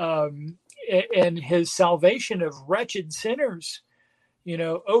his salvation of wretched sinners.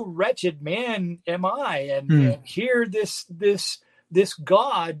 Oh, wretched man am I, and here this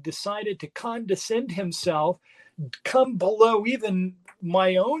God decided to condescend himself, come below even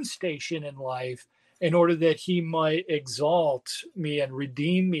my own station in life, in order that he might exalt me and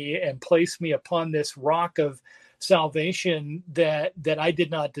redeem me and place me upon this rock of salvation that I did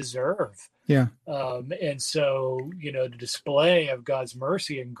not deserve. Yeah. And so, the display of God's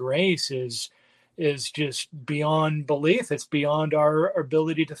mercy and grace is just beyond belief. It's beyond our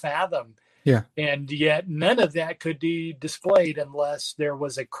ability to fathom. Yeah. And yet none of that could be displayed unless there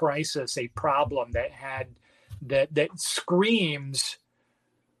was a crisis, a problem that screams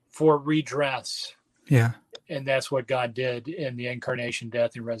for redress. Yeah. And that's what God did in the incarnation,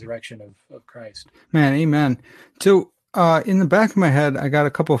 death, and resurrection of Christ. Man, amen. So in the back of my head, I got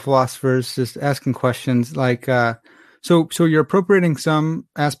a couple of philosophers just asking questions like, so you're appropriating some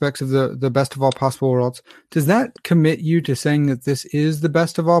aspects of the best of all possible worlds. Does that commit you to saying that this is the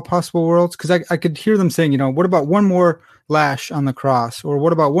best of all possible worlds? Because I could hear them saying, what about one more lash on the cross? Or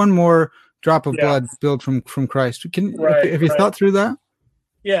what about one more drop of blood spilled from Christ? Have you thought through that?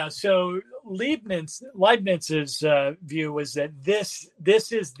 Yeah, so Leibniz's view was that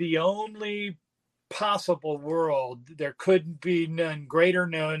this is the only possible world. There could be none greater,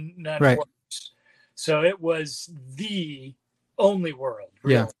 none worse. So it was the only world,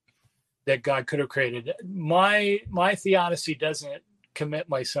 really, that God could have created. My theodicy doesn't commit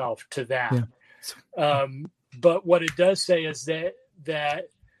myself to that. Yeah. But what it does say is that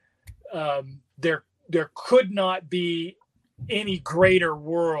there could not be any greater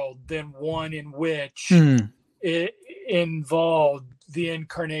world than one in which it involved the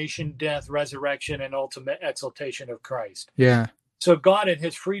incarnation, death, resurrection, and ultimate exaltation of Christ. Yeah. So God in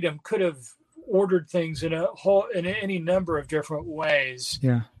his freedom could have ordered things in any number of different ways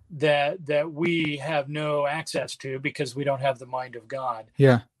that we have no access to because we don't have the mind of God.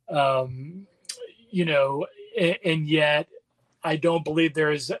 Yeah. You know, and yet I don't believe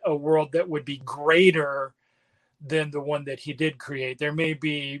there is a world that would be greater than the one that he did create. There may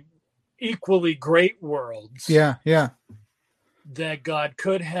be equally great worlds that God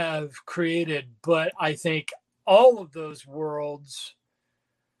could have created, but I think all of those worlds,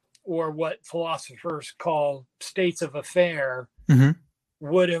 or what philosophers call states of affair,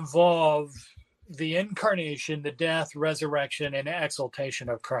 would involve the incarnation, the death, resurrection, and exaltation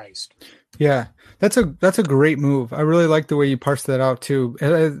of Christ. Yeah, that's a great move. I really like the way you parsed that out too.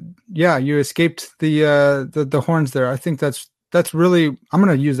 Yeah, you escaped the horns there. I think that's really. I'm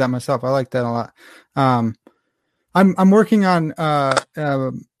going to use that myself. I like that a lot. I'm working on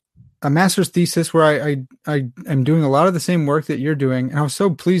a master's thesis where I am doing a lot of the same work that you're doing, and I was so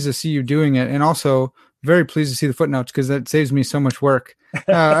pleased to see you doing it, and also very pleased to see the footnotes because that saves me so much work.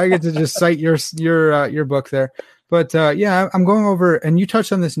 I get to just cite your book there. But yeah, I'm going over, and you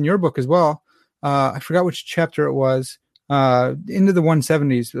touched on this in your book as well. I forgot which chapter it was, into the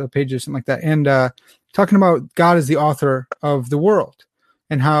 170s pages, something like that, and talking about God as the author of the world,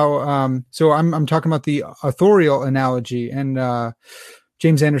 and how. So I'm talking about the authorial analogy, and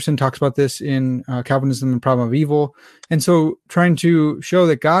James Anderson talks about this in Calvinism and the Problem of Evil, and so trying to show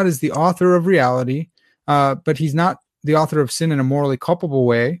that God is the author of reality, but he's not the author of sin in a morally culpable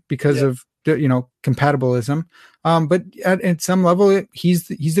way because of compatibilism. But at some level, he's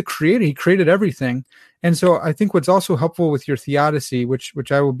the creator. He created everything. And so I think what's also helpful with your theodicy,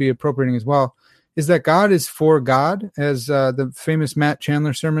 which I will be appropriating as well, is that God is for God, as the famous Matt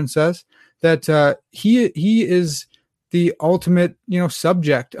Chandler sermon says, that he is the ultimate,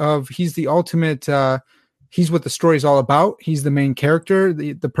 subject of, he's the ultimate, he's what the story is all about. He's the main character.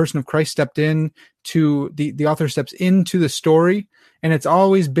 The person of Christ stepped in to the author steps into the story, and it's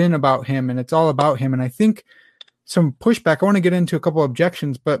always been about him, and it's all about him. And I think some pushback, I want to get into a couple of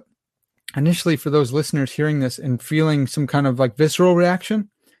objections, but initially for those listeners hearing this and feeling some kind of like visceral reaction,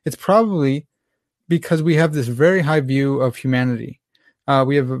 it's probably because we have this very high view of humanity.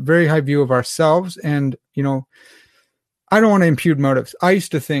 We have a very high view of ourselves, and, I don't want to impute motives. I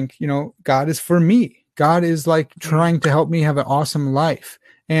used to think, God is for me. God is like trying to help me have an awesome life.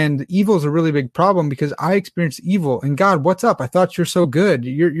 And evil is a really big problem because I experienced evil. And God, what's up? I thought you're so good.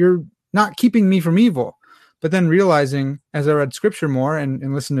 You're not keeping me from evil. But then realizing, as I read scripture more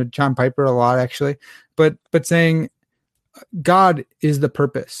and listened to John Piper a lot, actually, but saying God is the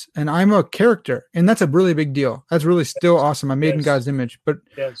purpose and I'm a character. And that's a really big deal. That's really still awesome. I'm made in God's image, but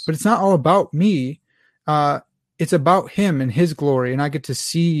it's not all about me. It's about him and his glory. And I get to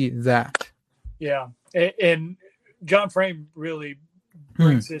see that. Yeah. And John Frame really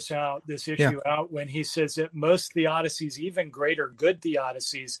brings this issue out when he says that most theodicies, even greater good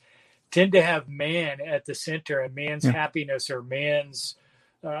theodicies, tend to have man at the center and man's happiness or man's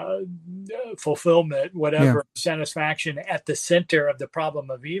fulfillment, whatever, satisfaction at the center of the problem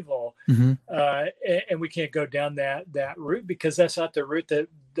of evil. And we can't go down that route because that's not the route that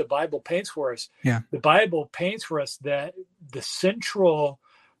the Bible paints for us. The Bible paints for us that the central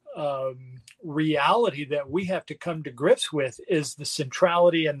reality that we have to come to grips with is the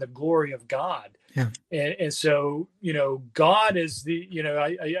centrality and the glory of God. And so, God is the,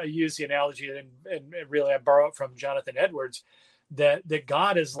 I use the analogy and really I borrow it from Jonathan Edwards, that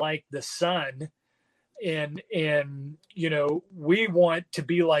God is like the sun, and we want to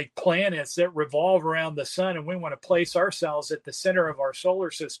be like planets that revolve around the sun, and we want to place ourselves at the center of our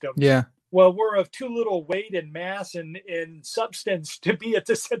solar system. Well, we're of too little weight and mass and substance to be at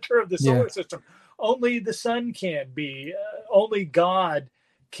the center of the solar system. Only the sun can be. Only God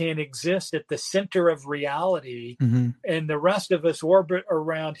can exist at the center of reality, and the rest of us orbit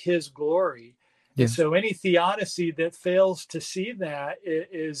around his glory. And so any theodicy that fails to see that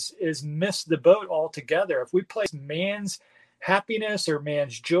is missed the boat altogether. If we place man's happiness or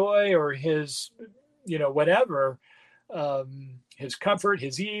man's joy or his, whatever, his comfort,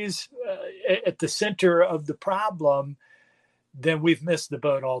 his ease at the center of the problem, then we've missed the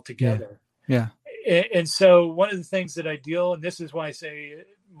boat altogether. And so one of the things that I deal, and this is why I say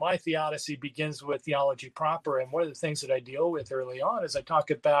my theodicy begins with theology proper. And one of the things that I deal with early on is I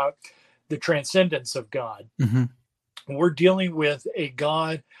talk about the transcendence of God. We're dealing with a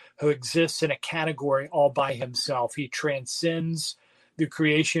God who exists in a category all by himself. He transcends the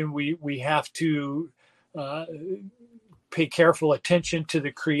creation. We have to pay careful attention to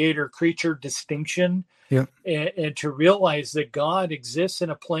the creator-creature distinction, and to realize that God exists in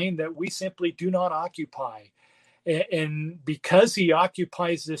a plane that we simply do not occupy. And because he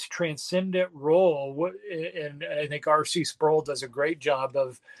occupies this transcendent role, and I think R.C. Sproul does a great job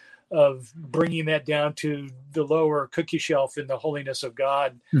of bringing that down to the lower cookie shelf in the Holiness of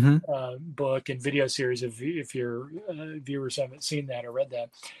God book and video series, if your viewers haven't seen that or read that.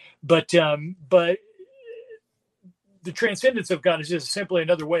 But the transcendence of God is just simply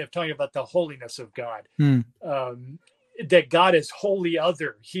another way of talking about the holiness of God. That God is wholly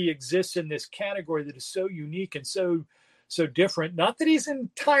other. He exists in this category that is so unique and so different. Not that he's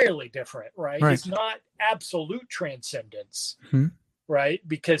entirely different, right? He's not absolute transcendence, right?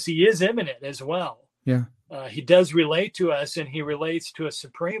 Because he is immanent as well. Yeah. He does relate to us, and he relates to us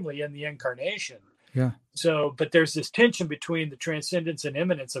supremely in the incarnation. Yeah. So, but there's this tension between the transcendence and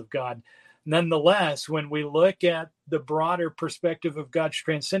immanence of God. Nonetheless, when we look at the broader perspective of God's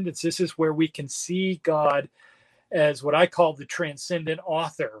transcendence, this is where we can see God as what I call the transcendent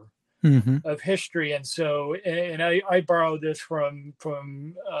author of history. And so, and I borrow this from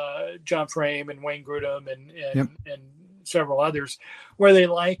John Frame and Wayne Grudem and several others, where they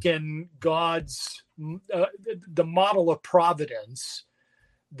liken God's the model of providence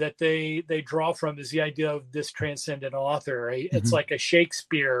that they draw from is the idea of this transcendent author. It's like a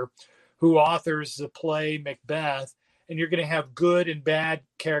Shakespeare who authors the play Macbeth, and you're going to have good and bad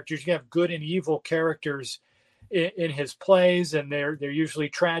characters. You have good and evil characters in his plays, and they're usually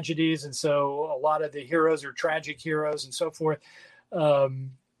tragedies, and so a lot of the heroes are tragic heroes and so forth. And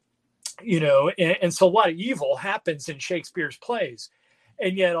so a lot of evil happens in Shakespeare's plays,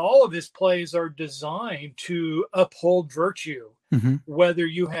 and yet all of his plays are designed to uphold virtue, whether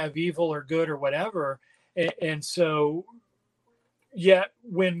you have evil or good or whatever. And so, yet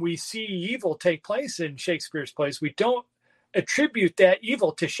when we see evil take place in Shakespeare's plays, we don't attribute that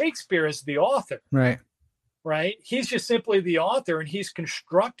evil to Shakespeare as the author. Right? He's just simply the author, and he's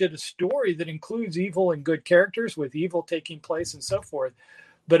constructed a story that includes evil and good characters with evil taking place and so forth.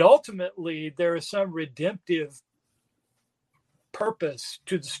 But ultimately, there is some redemptive purpose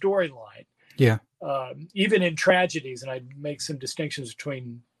to the storyline. Yeah. Even in tragedies, and I make some distinctions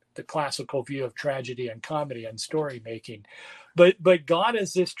between the classical view of tragedy and comedy and story making. But God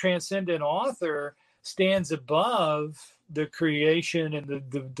as this transcendent author stands above the creation and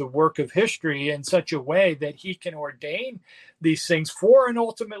the work of history in such a way that he can ordain these things for an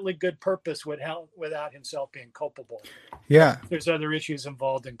ultimately good purpose without himself being culpable. Yeah. There's other issues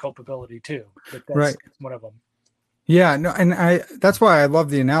involved in culpability too, but that's one of them. Yeah, no, and that's why I love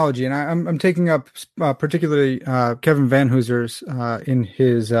the analogy, and I'm taking up particularly Kevin Van Hooser's in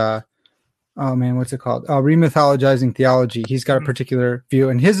his what's it called? Remythologizing theology. He's got a particular view,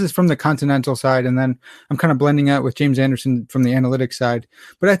 and his is from the continental side, and then I'm kind of blending out with James Anderson from the analytic side.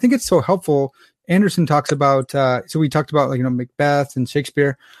 But I think it's so helpful. Anderson talks about so we talked about Macbeth and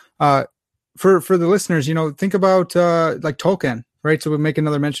Shakespeare. For the listeners, think about like Tolkien. Right, so we make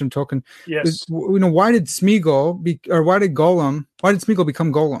another mention of Tolkien. Yes, why did Smeagol why did Smeagol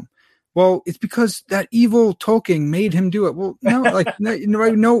become Gollum? Well, it's because that evil Tolkien made him do it. Well,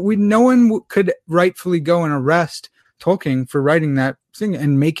 no one could rightfully go and arrest Tolkien for writing that thing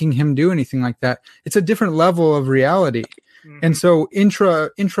and making him do anything like that. It's a different level of reality, and so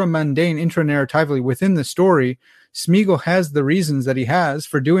intra-mundane, intra-narratively within the story, Smeagol has the reasons that he has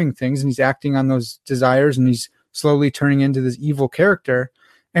for doing things, and he's acting on those desires, and he's slowly turning into this evil character,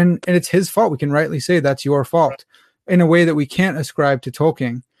 and it's his fault. We can rightly say that's your fault in a way that we can't ascribe to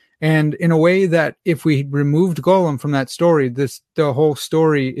Tolkien, and in a way that if we removed Gollum from that story, the whole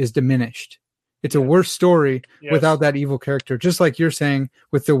story is diminished. It's a worse story without that evil character, just like you're saying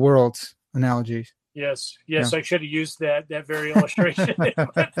with the world's analogies. Yes. Yeah. I should have used that very illustration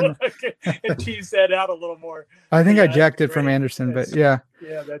and teased that out a little more. I think I jacked it from Anderson, but yeah.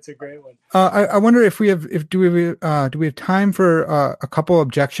 Yeah, that's a great one. I wonder if do we have time for a couple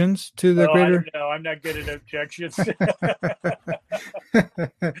objections to the greater? No, I'm not good at objections.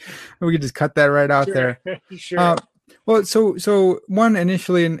 We could just cut that right out there. Sure. Well, so one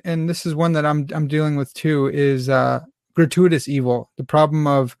initially, and this is one that I'm dealing with too, is gratuitous evil. The problem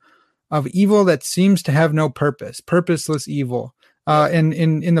of evil that seems to have no purpose, purposeless evil. And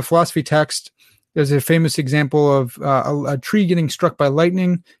in the philosophy text, there's a famous example of a tree getting struck by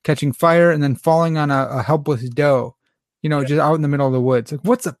lightning, catching fire, and then falling on a helpless doe, just out in the middle of the woods. Like,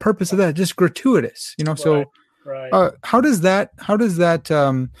 what's the purpose of that? Just gratuitous, so. Right. How does that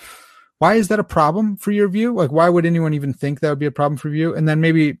Why is that a problem for your view? Like, why would anyone even think that would be a problem for you? And then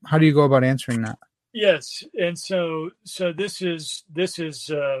maybe how do you go about answering that? Yes, and so this is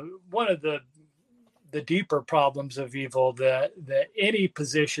one of the deeper problems of evil, that any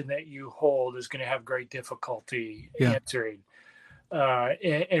position that you hold is going to have great difficulty answering.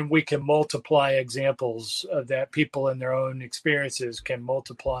 And we can multiply examples of that. People in their own experiences can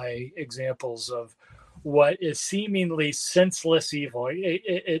multiply examples of what is seemingly senseless evil.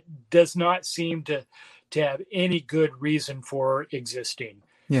 It does not seem to have any good reason for existing.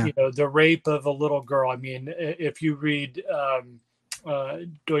 Yeah. The rape of a little girl. I mean, if you read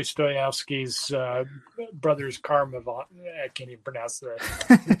Dostoevsky's Brothers Karamazov, I can't even pronounce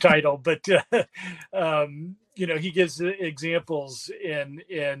the title, but he gives examples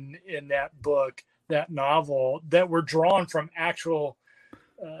in that book, that novel, that were drawn from actual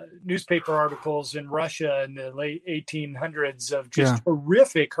newspaper articles in Russia in the late 1800s of just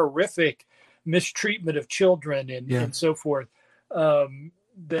horrific mistreatment of children and so forth.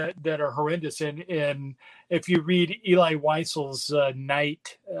 That are horrendous. And if you read Elie Wiesel's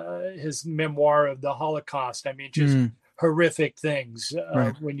Night, his memoir of the Holocaust, I mean, just horrific things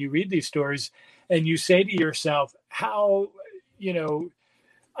when you read these stories, and you say to yourself, how, you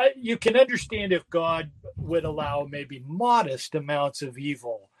can understand if God would allow maybe modest amounts of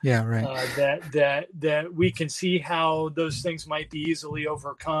evil. Yeah, right. That we can see how those things might be easily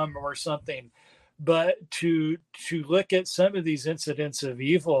overcome or something. But to look at some of these incidents of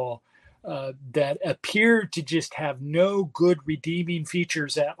evil that appear to just have no good redeeming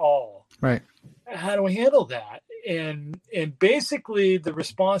features at all. Right. How do we handle that? And basically the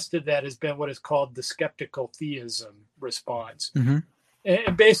response to that has been what is called the skeptical theism response. Mm-hmm.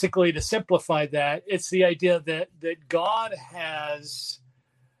 And basically, to simplify that, it's the idea that God has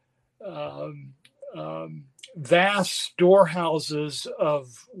vast storehouses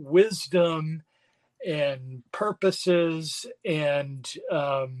of wisdom and purposes and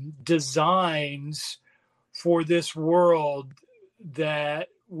designs for this world that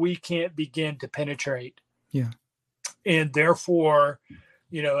we can't begin to penetrate. Yeah. And therefore,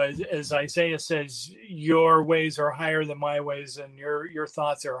 as Isaiah says, your ways are higher than my ways, and your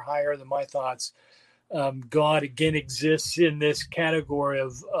thoughts are higher than my thoughts. God again exists in this category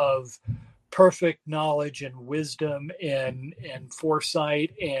of perfect knowledge and wisdom and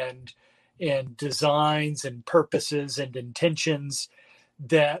foresight and designs and purposes and intentions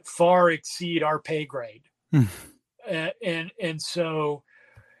that far exceed our pay grade. And so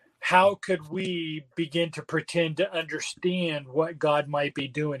how could we begin to pretend to understand what God might be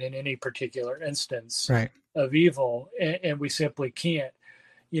doing in any particular instance of evil? And we simply can't,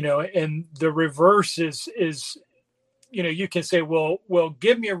 and the reverse is, you can say, well,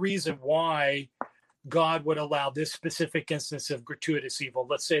 give me a reason why God would allow this specific instance of gratuitous evil.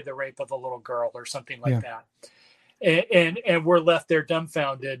 Let's say the rape of a little girl or something like that. And we're left there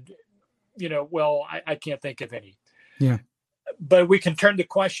dumbfounded, I can't think of any. Yeah. But we can turn the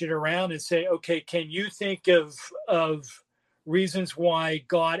question around and say, okay, can you think of reasons why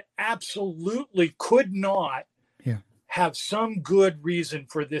God absolutely could not have some good reason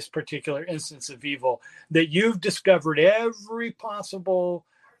for this particular instance of evil, that you've discovered every possible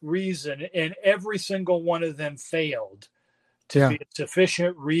reason and every single one of them failed to be a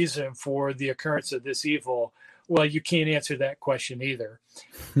sufficient reason for the occurrence of this evil? Well, you can't answer that question either.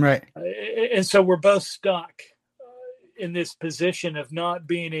 Right. And so we're both stuck in this position of not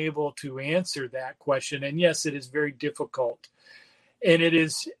being able to answer that question. And yes, it is very difficult, and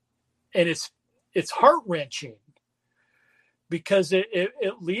it's heart-wrenching, because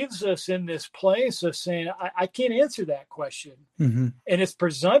it leaves us in this place of saying, I can't answer that question. Mm-hmm. And it's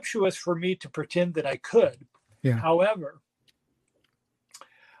presumptuous for me to pretend that I could. Yeah. However,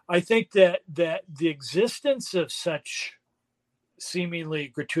 I think that the existence of such seemingly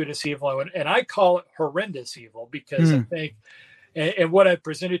gratuitous evil, and I call it horrendous evil, because I think, and what I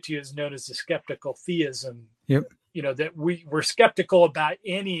presented to you is known as the skeptical theism. Yep. That we're skeptical about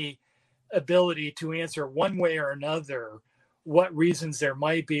any ability to answer one way or another what reasons there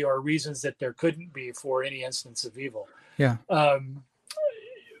might be, or reasons that there couldn't be, for any instance of evil. Yeah.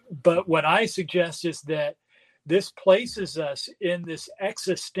 But what I suggest is that this places us in this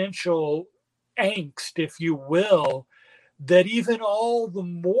existential angst, if you will, that even all the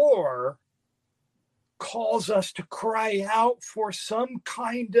more calls us to cry out for some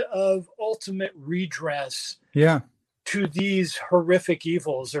kind of ultimate redress to these horrific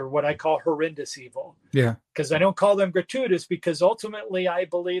evils, or what I call horrendous evil. Yeah. Because I don't call them gratuitous, because ultimately I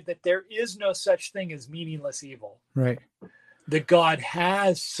believe that there is no such thing as meaningless evil. Right. That God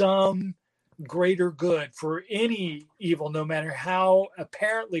has some greater good for any evil, no matter how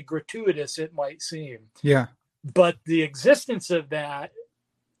apparently gratuitous it might seem. Yeah. But the existence of that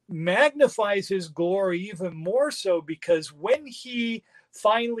magnifies his glory even more so, because when he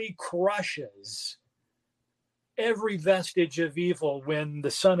finally crushes every vestige of evil, when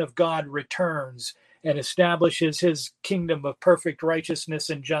the Son of God returns and establishes his kingdom of perfect righteousness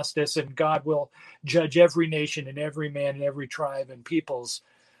and justice, and God will judge every nation and every man and every tribe and peoples,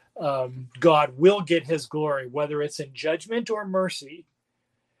 God will get his glory, whether it's in judgment or mercy.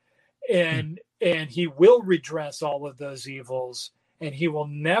 And he will redress all of those evils, and he will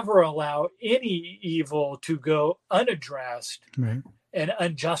never allow any evil to go unaddressed and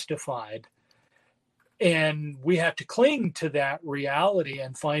unjustified. And we have to cling to that reality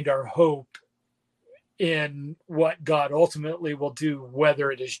and find our hope in what God ultimately will do,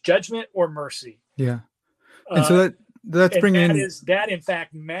 whether it is judgment or mercy. Yeah. And so that's bringing that in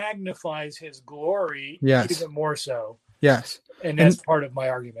fact magnifies his glory even more so. Yes. And that's part of my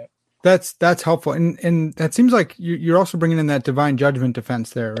argument. That's helpful. And that seems like you're also bringing in that divine judgment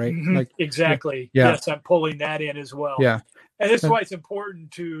defense there, right? Mm-hmm. Like exactly. Yeah. Yes, I'm pulling that in as well. Yeah. And this is why it's important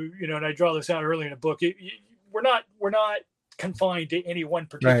to, and I draw this out early in the book. We're not confined to any one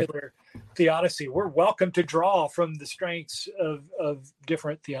particular theodicy. We're welcome to draw from the strengths of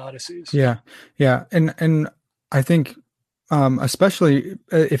different theodicies. Yeah. Yeah. And I think, especially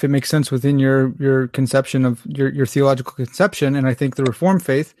if it makes sense within your conception of your theological conception. And I think the Reformed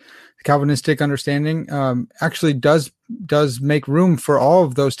faith, the Calvinistic understanding, actually does make room for all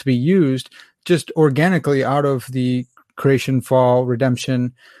of those to be used just organically out of the creation, fall,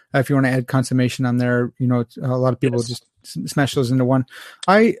 redemption. If you want to add consummation on there, a lot of people just smash those into one.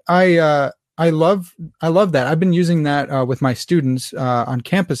 I love that. I've been using that with my students on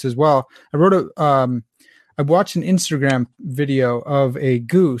campus as well. I watched an Instagram video of a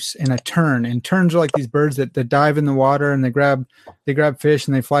goose and a tern, and terns are like these birds that dive in the water and they grab fish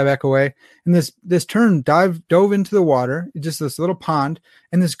and they fly back away. And this tern dove into the water, just this little pond,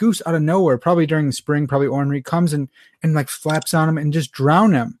 and this goose out of nowhere, probably during the spring, probably ornery, comes and like flaps on him and just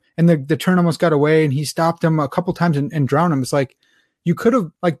drown him. And the tern almost got away, and he stopped him a couple times and drowned him. It's like, you could have,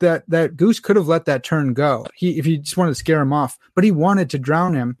 like, that goose could have let that tern go if you just wanted to scare him off, but he wanted to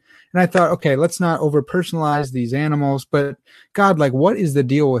drown him. And I thought, okay, let's not over personalize these animals, but God, like, what is the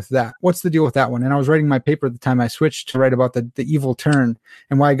deal with that? What's the deal with that one? And I was writing my paper at the time I switched to write about the evil tern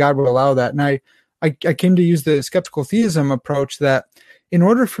and why God would allow that. And I came to use the skeptical theism approach, that in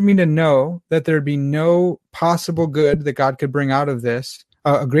order for me to know that there'd be no possible good that God could bring out of this,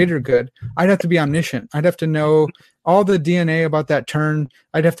 a greater good, I'd have to be omniscient. I'd have to know all the DNA about that tern.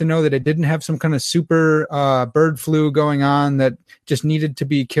 I'd have to know that it didn't have some kind of super bird flu going on that just needed to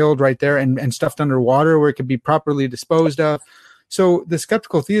be killed right there and stuffed underwater where it could be properly disposed of. So the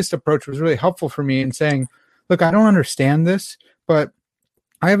skeptical theist approach was really helpful for me in saying, look, I don't understand this, but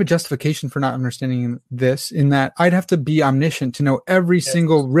I have a justification for not understanding this, in that I'd have to be omniscient to know every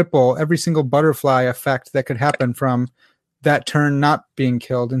single ripple, every single butterfly effect that could happen from that tern not being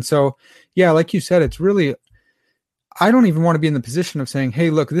killed. And so, yeah, like you said, it's really, I don't even want to be in the position of saying,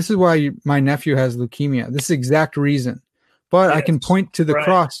 hey, look, this is why my nephew has leukemia. This is the exact reason. But I can point to the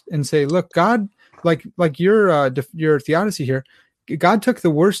cross and say, look, God, like your theodicy here, God took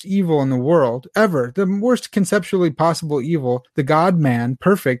the worst evil in the world ever, the worst conceptually possible evil, the God-man,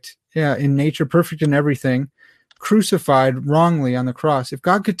 perfect in nature, perfect in everything, crucified wrongly on the cross. If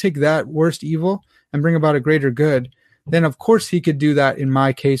God could take that worst evil and bring about a greater good, then of course he could do that in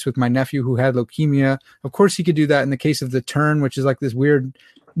my case with my nephew who had leukemia. Of course he could do that in the case of the tern, which is like this weird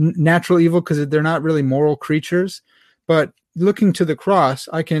natural evil because they're not really moral creatures. But looking to the cross,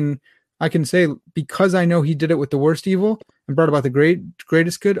 I can say, because I know he did it with the worst evil and brought about the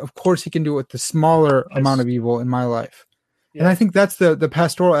greatest good, of course he can do it with the smaller amount of evil in my life. Yeah. And I think that's the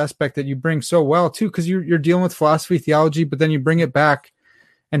pastoral aspect that you bring so well too, because you're dealing with philosophy, theology, but then you bring it back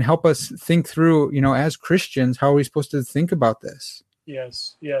and help us think through, as Christians, how are we supposed to think about this?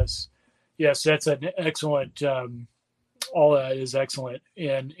 Yes. That's an excellent. All that is excellent,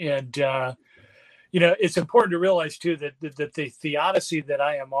 and it's important to realize too that the theodicy that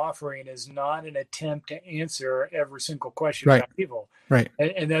I am offering is not an attempt to answer every single question about evil, right?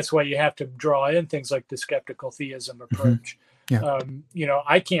 And that's why you have to draw in things like the skeptical theism approach. Mm-hmm. Yeah.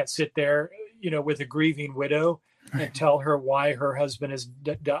 I can't sit there, with a grieving widow and tell her why her husband has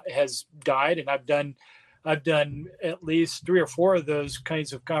died. And I've done at least 3 or 4 of those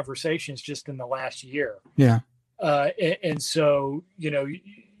kinds of conversations just in the last year. Yeah. And so,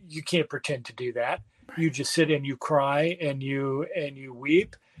 you can't pretend to do that. You just sit and you cry and you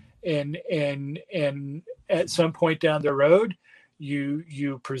weep. And at some point down the road,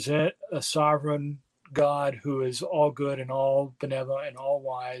 you present a sovereign God who is all good and all benevolent and all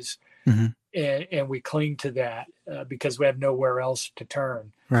wise, and we cling to that because we have nowhere else to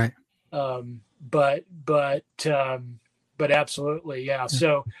turn. Right. But absolutely, yeah.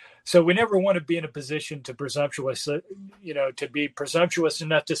 So we never want to be in a position to to be presumptuous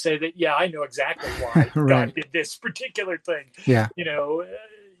enough to say that, yeah, I know exactly why right. God did this particular thing. Yeah.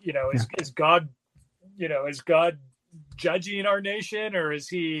 Is God, is God judging our nation, or is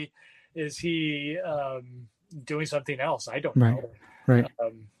he doing something else? I don't know. Right.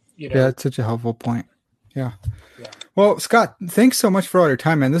 Yeah, it's such a helpful point. Yeah. Well, Scott, thanks so much for all your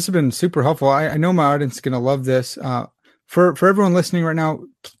time, man. This has been super helpful. I know my audience is going to love this. For everyone listening right now,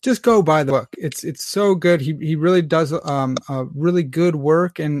 just go buy the book. It's so good. He really does a really good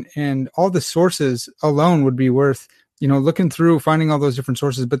work, and all the sources alone would be worth, looking through, finding all those different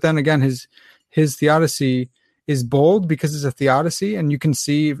sources. But then again, his theodicy is bold because it's a theodicy, and you can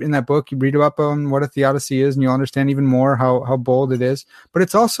see in that book, you read up on what a theodicy is, and you'll understand even more how bold it is. But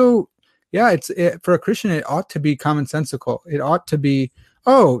it's also, for a Christian, it ought to be commonsensical. It ought to be,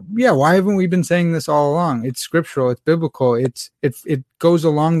 oh yeah, why haven't we been saying this all along? It's scriptural, it's biblical, it goes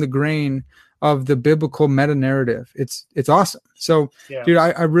along the grain of the biblical meta narrative. It's awesome. So, dude,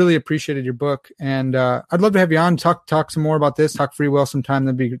 I really appreciated your book, and I'd love to have you on, talk some more about this, talk free will sometime.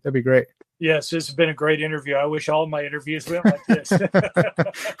 That'd be great. Yes, this has been a great interview. I wish all my interviews went like this.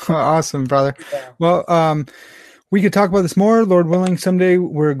 Awesome, brother. Yeah. Well, we could talk about this more, Lord willing. Someday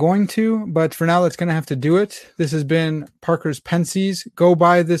we're going to, but for now, that's going to have to do it. This has been Parker's Pensies. Go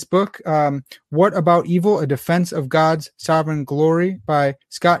buy this book. What About Evil? A Defense of God's Sovereign Glory by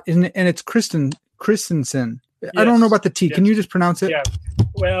Scott, and it's Christensen. Yes. I don't know about the T. Yes. Can you just pronounce it? Yeah.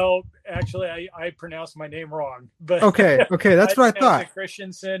 Well, actually, I pronounced my name wrong. But okay, that's what I thought.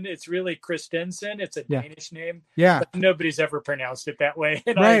 Christensen. It's really Christensen. It's a Danish name. Yeah. But nobody's ever pronounced it that way.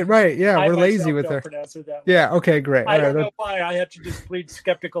 And right. Yeah, we're lazy with it. Pronounce it that way. Yeah. Okay. Great. I don't know why. I have to just plead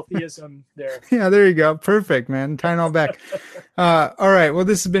skeptical theism there. Yeah. There you go. Perfect, man. Tying all back. All right. Well,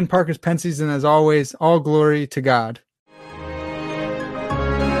 this has been Parker's Pensies, and as always, all glory to God.